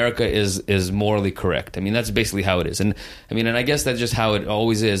for America is morally correct. That's basically how it is, and I guess that's just how it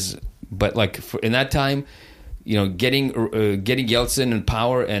always is. But in that time, getting Yeltsin in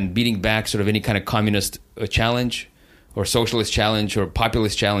power and beating back sort of any kind of communist challenge or socialist challenge or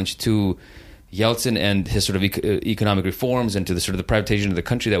populist challenge to Yeltsin and his sort of economic reforms and to the sort of the privatization of the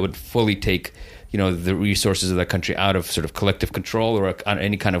country that would fully take the resources of that country out of sort of collective control or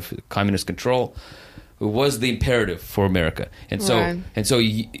any kind of communist control was the imperative for America. And so Right.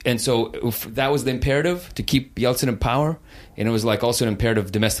 and so that was the imperative to keep Yeltsin in power, and it was like also an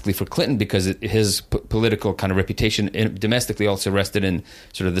imperative domestically for Clinton because his political kind of reputation domestically also rested in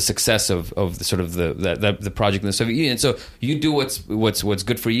sort of the success of the sort of the project in the Soviet Union. And so you do what's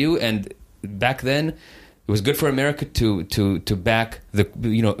good for you, and back then it was good for America to back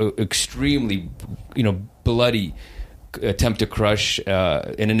the extremely bloody attempt to crush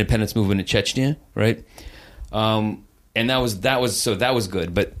an independence movement in Chechnya, right? And that was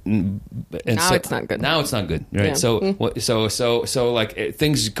good, but Now it's not good. Now it's not good, right? Yeah. So like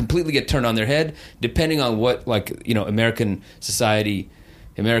things completely get turned on their head depending on what American society,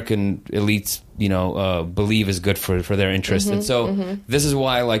 American elites, believe is good for their interest. And so this is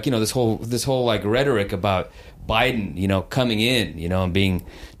why this whole like rhetoric about Biden, coming in, and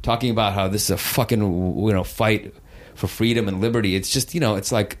talking about how this is a fucking fight for freedom and liberty. It's just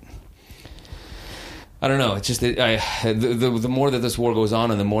it's like, I don't know. It's just the more that this war goes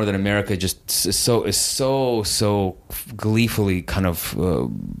on, and the more that America just is so gleefully kind of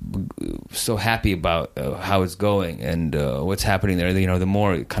so happy about how it's going and what's happening there. The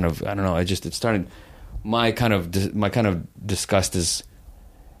more kind of, I don't know. It's starting. My kind of disgust is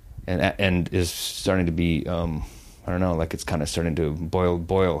and is starting to be. I don't know. Like it's kind of starting to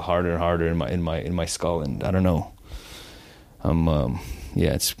boil harder and harder in my skull, and I don't know.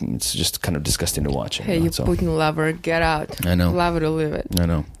 It's just kind of disgusting to watch. Hey, you Putin lover, get out. I know. Love it or leave it. I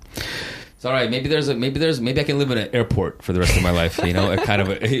know. It's all right. Maybe I can live in an airport for the rest of my life. A kind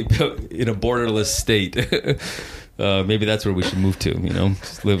of in a borderless state. Maybe that's where we should move to.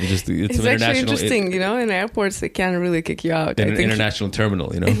 Just live. It's actually interesting. In airports they can't really kick you out. In an international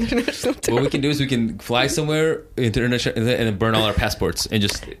terminal. International terminal. What we can do is we can fly somewhere international and then burn all our passports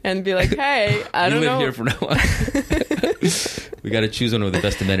and be like, hey, I don't know. You live here from now on. We got to choose one of the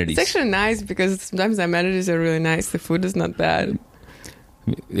best amenities. It's actually nice because sometimes the amenities are really nice. The food is not bad.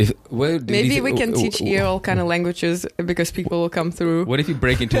 Maybe we can teach you all kind of languages because people will come through. What if you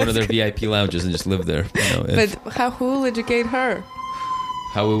break into one of their VIP lounges and just live there? But who will educate her?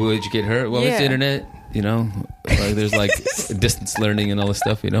 How will we educate her? Well, it's the internet. There's like distance learning and all this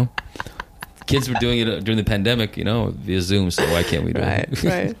stuff. Kids were doing it during the pandemic. Via Zoom. So why can't we do it?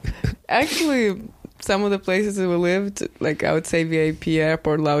 Right. Actually, some of the places that we lived, like I would say VIP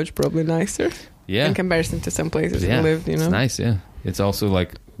airport lounge, probably nicer. Yeah. In comparison to some places we lived, It's nice, yeah. It's also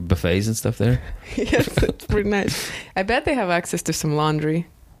like buffets and stuff there. Yes, it's pretty nice. I bet they have access to some laundry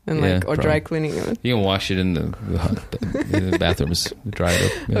and dry cleaning. You can wash it in the bathrooms, dry it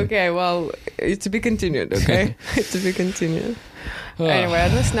up. Yeah. Okay, well, to be continued. Okay, to be continued. Anyway, on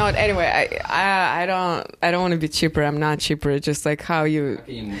this note, I don't want to be cheaper. I'm not cheaper. It's just like how you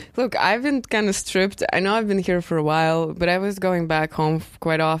look. I've been kind of stripped. I know I've been here for a while, but I was going back home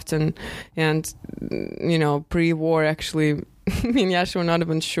quite often, and pre-war actually. Me and Yasha were not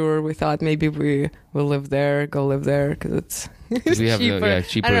even sure. We thought maybe we will go live there because it's cheaper.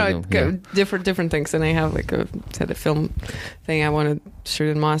 Cheaper. I don't know, different things. And I have a film thing I want to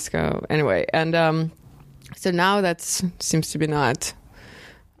shoot in Moscow. Anyway, and so now that seems to be not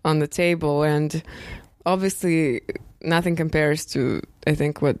on the table, and obviously nothing compares to I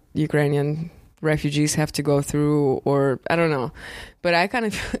think what Ukrainian refugees have to go through, or I don't know. But I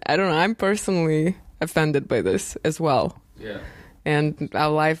don't know. I'm personally offended by this as well. Yeah. And our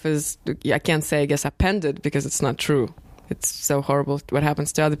life is, I can't say, I guess, appended because it's not true. It's so horrible what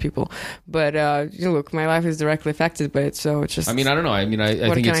happens to other people. But, look, my life is directly affected by it, so it's just... I don't know. I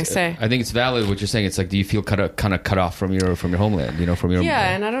think I say? I think it's valid what you're saying. It's like, do you feel kind of cut off from your homeland, from your...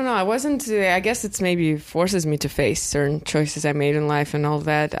 Yeah, and I don't know. I wasn't... I guess it's maybe forces me to face certain choice I made in life and all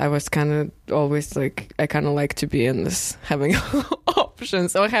that. I was kind of always like... I kind of like to be in this, having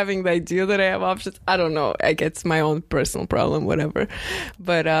options or having the idea that I have options. I don't know. I guess it's my own personal problem, whatever.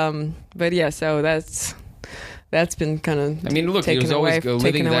 But yeah, so that's been kind of. Look, it was always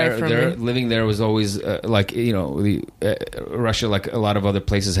living there. Living there was always Russia, like a lot of other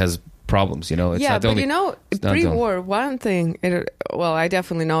places, has problems. It's not but pre-war, one thing. I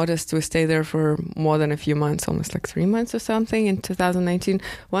definitely noticed we stayed there for more than a few months, almost like 3 months or something in 2019.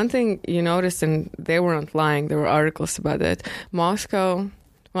 One thing you noticed, and they weren't lying. There were articles about it. Moscow.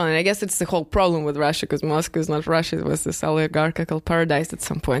 Well, and I guess it's the whole problem with Russia because Moscow is not Russia. It was this oligarchical paradise at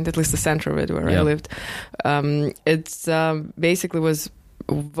some point, at least the center of it where I lived. It's basically was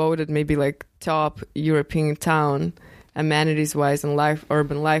voted maybe like top European town, amenities wise and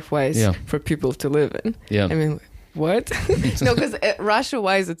urban life wise, for people to live in. Yeah. I mean, what? No, because Russia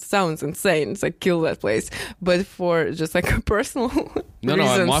wise it sounds insane. It's like kill that place. But for just like a personal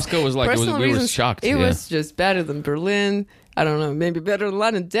reasons, Moscow was like we were shocked. It was just better than Berlin. I don't know, maybe better than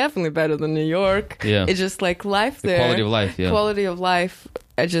London, definitely better than New York. Yeah. It's just like life there. Quality of life, yeah. Quality of life,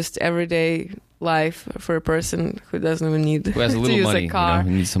 just everyday life for a person who doesn't even need who has a little to use money, a car.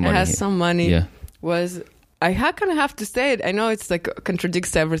 needs some money. Has some money. Yeah. I kind of have to say it. I know it's like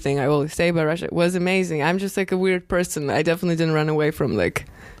contradicts everything I always say about Russia. It was amazing. I'm just like a weird person. I definitely didn't run away from like.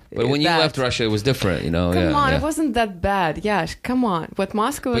 But when you left Russia, it was different, you know. Come on, it wasn't that bad. Yeah, come on. What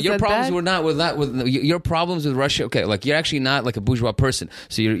Moscow was but your that problems bad? were not with your problems with Russia. Okay, like you're actually not like a bourgeois person.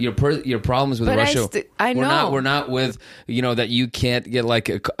 So your problems with But Russia. I know. We're not with that you can't get like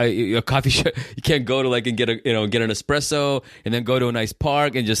a coffee shop. You can't go to like and get get an espresso and then go to a nice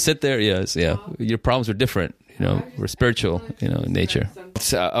park and just sit there. Yes, yeah. Your problems were different. We're spiritual, in nature.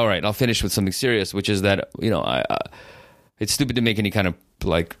 So, all right, I'll finish with something serious, which is that it's stupid to make any kind of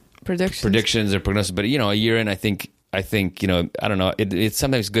like predictions or prognosis. But a year in, I think I don't know. It's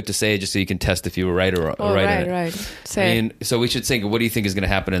sometimes good to say it just so you can test if you were right or right. Right. Say so we should think, what do you think is going to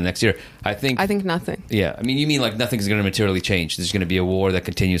happen in the next year? I think nothing. Yeah, I mean, you mean like nothing's going to materially change? There's going to be a war that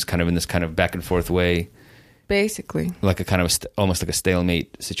continues kind of in this kind of back and forth way, basically, like a kind of almost like a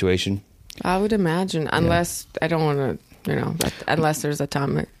stalemate situation. I would imagine, unless I don't want to, unless there's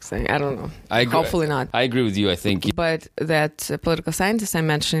atomic thing. I don't know. Hopefully not. I agree with you, I think. But that political scientist I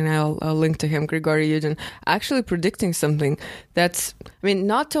mentioned, I'll link to him, Grigory Yudin, actually predicting something that's,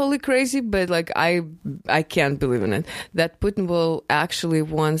 not totally crazy, but like I can't believe in it. That Putin will actually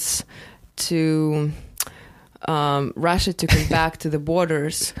wants to... Russia to come back to the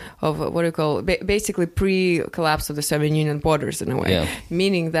borders of what do you call basically pre-collapse of the Soviet Union borders in a way,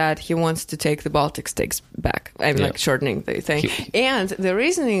 meaning that he wants to take the Baltic states back. Like shortening the thing, and the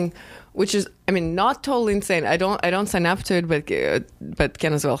reasoning, which is not totally insane. I don't sign up to it, but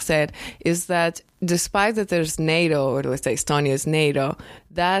can as well say it, is that despite that there's NATO, or let's say Estonia's NATO,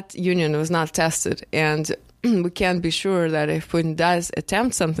 that union was not tested, and we can't be sure that if Putin does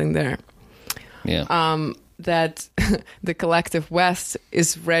attempt something there. That the collective West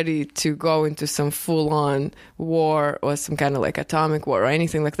is ready to go into some full-on war or some kind of like atomic war or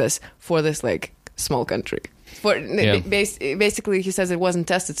anything like this for this like small country. Basically, he says it wasn't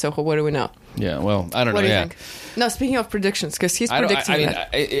tested, so what do we know? Yeah, well, I don't know. What do you think? No, speaking of predictions, because he's predicting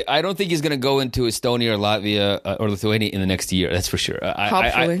that. I don't think he's going to go into Estonia or Latvia or Lithuania in the next year. That's for sure.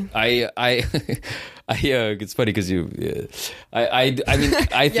 Hopefully. It's funny because I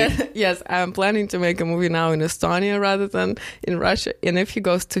think... Yes, I'm planning to make a movie now in Estonia rather than in Russia. And if he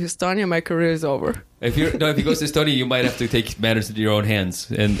goes to Estonia, my career is over. If he goes to Estonia, you might have to take matters into your own hands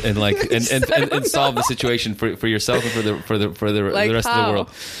and solve the situation for yourself and for the rest of the world.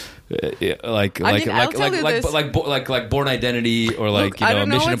 Like Born Identity or like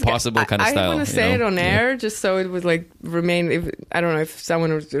Mission Impossible kind of style. I want to say it on air just so it would like remain. I don't know if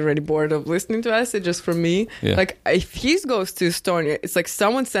someone was already bored of listening to us. It's just for me. Yeah. Like if he goes to Estonia, it's like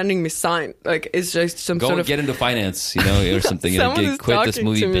someone sending me sign. Like it's just some sort of get into finance, or something. Quit this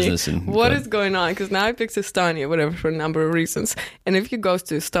movie business. And what is going on? Because now he picks Estonia, whatever, for a number of reasons. And if he goes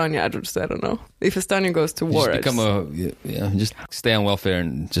to Estonia, I don't know. If Estonia goes to war, just stay on welfare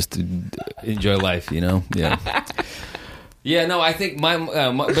and just enjoy life, Yeah, no, I think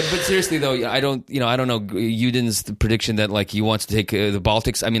but seriously though, I don't know Yudin's prediction that like he wants to take the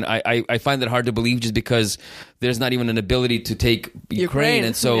Baltics. I find that hard to believe just because there's not even an ability to take Ukraine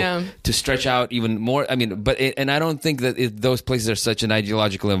and so to stretch out even more. And I don't think that those places are such an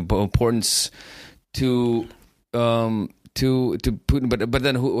ideological importance to Putin, but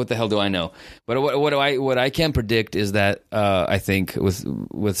then what the hell do I know? But what I can predict is that I think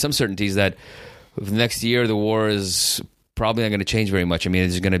with some certainties that next year the war is probably not going to change very much.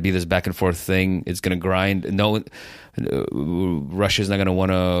 It's going to be this back and forth thing. It's going to grind. Russia's not going to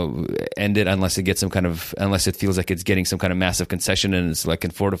want to end it unless it feels like it's getting some kind of massive concession and it's like can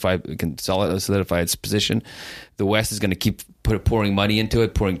solidify its position. The West is going to keep pouring money into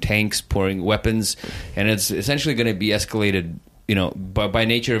it, pouring tanks, pouring weapons, and it's essentially going to be escalated. But by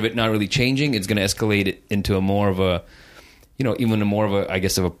nature of it not really changing, it's going to escalate it into a more of a, I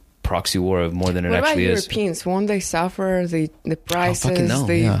guess, of a proxy war of more than it actually is. What about Europeans? Won't they suffer the prices?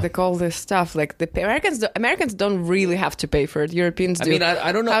 They call this stuff like the Americans don't really have to pay for it. Europeans do.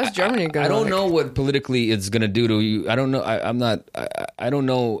 I don't know. How's Germany going? I don't know what politically it's going to do to you. I don't know. I don't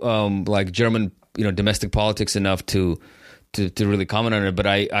know like German domestic politics enough to to really comment on it, but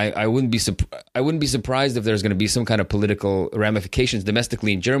I wouldn't be surprised if there's going to be some kind of political ramifications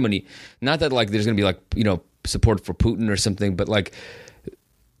domestically in Germany. Not that like there's going to be like, you know, support for Putin or something, but like,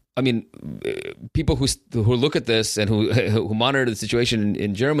 I mean, people who look at this and who monitor the situation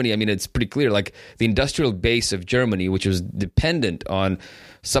in Germany, I mean, it's pretty clear. Like the industrial base of Germany, which was dependent on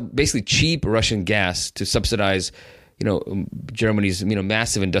basically cheap Russian gas to subsidize, you know, Germany's, you know,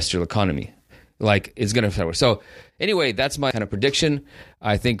 massive industrial economy, like it's going to start. So anyway, that's my kind of prediction.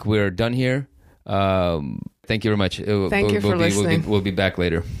 I think we're done here. Thank you very much. Thank you for listening. We'll be back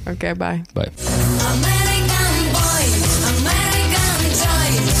later. Okay, bye. Bye.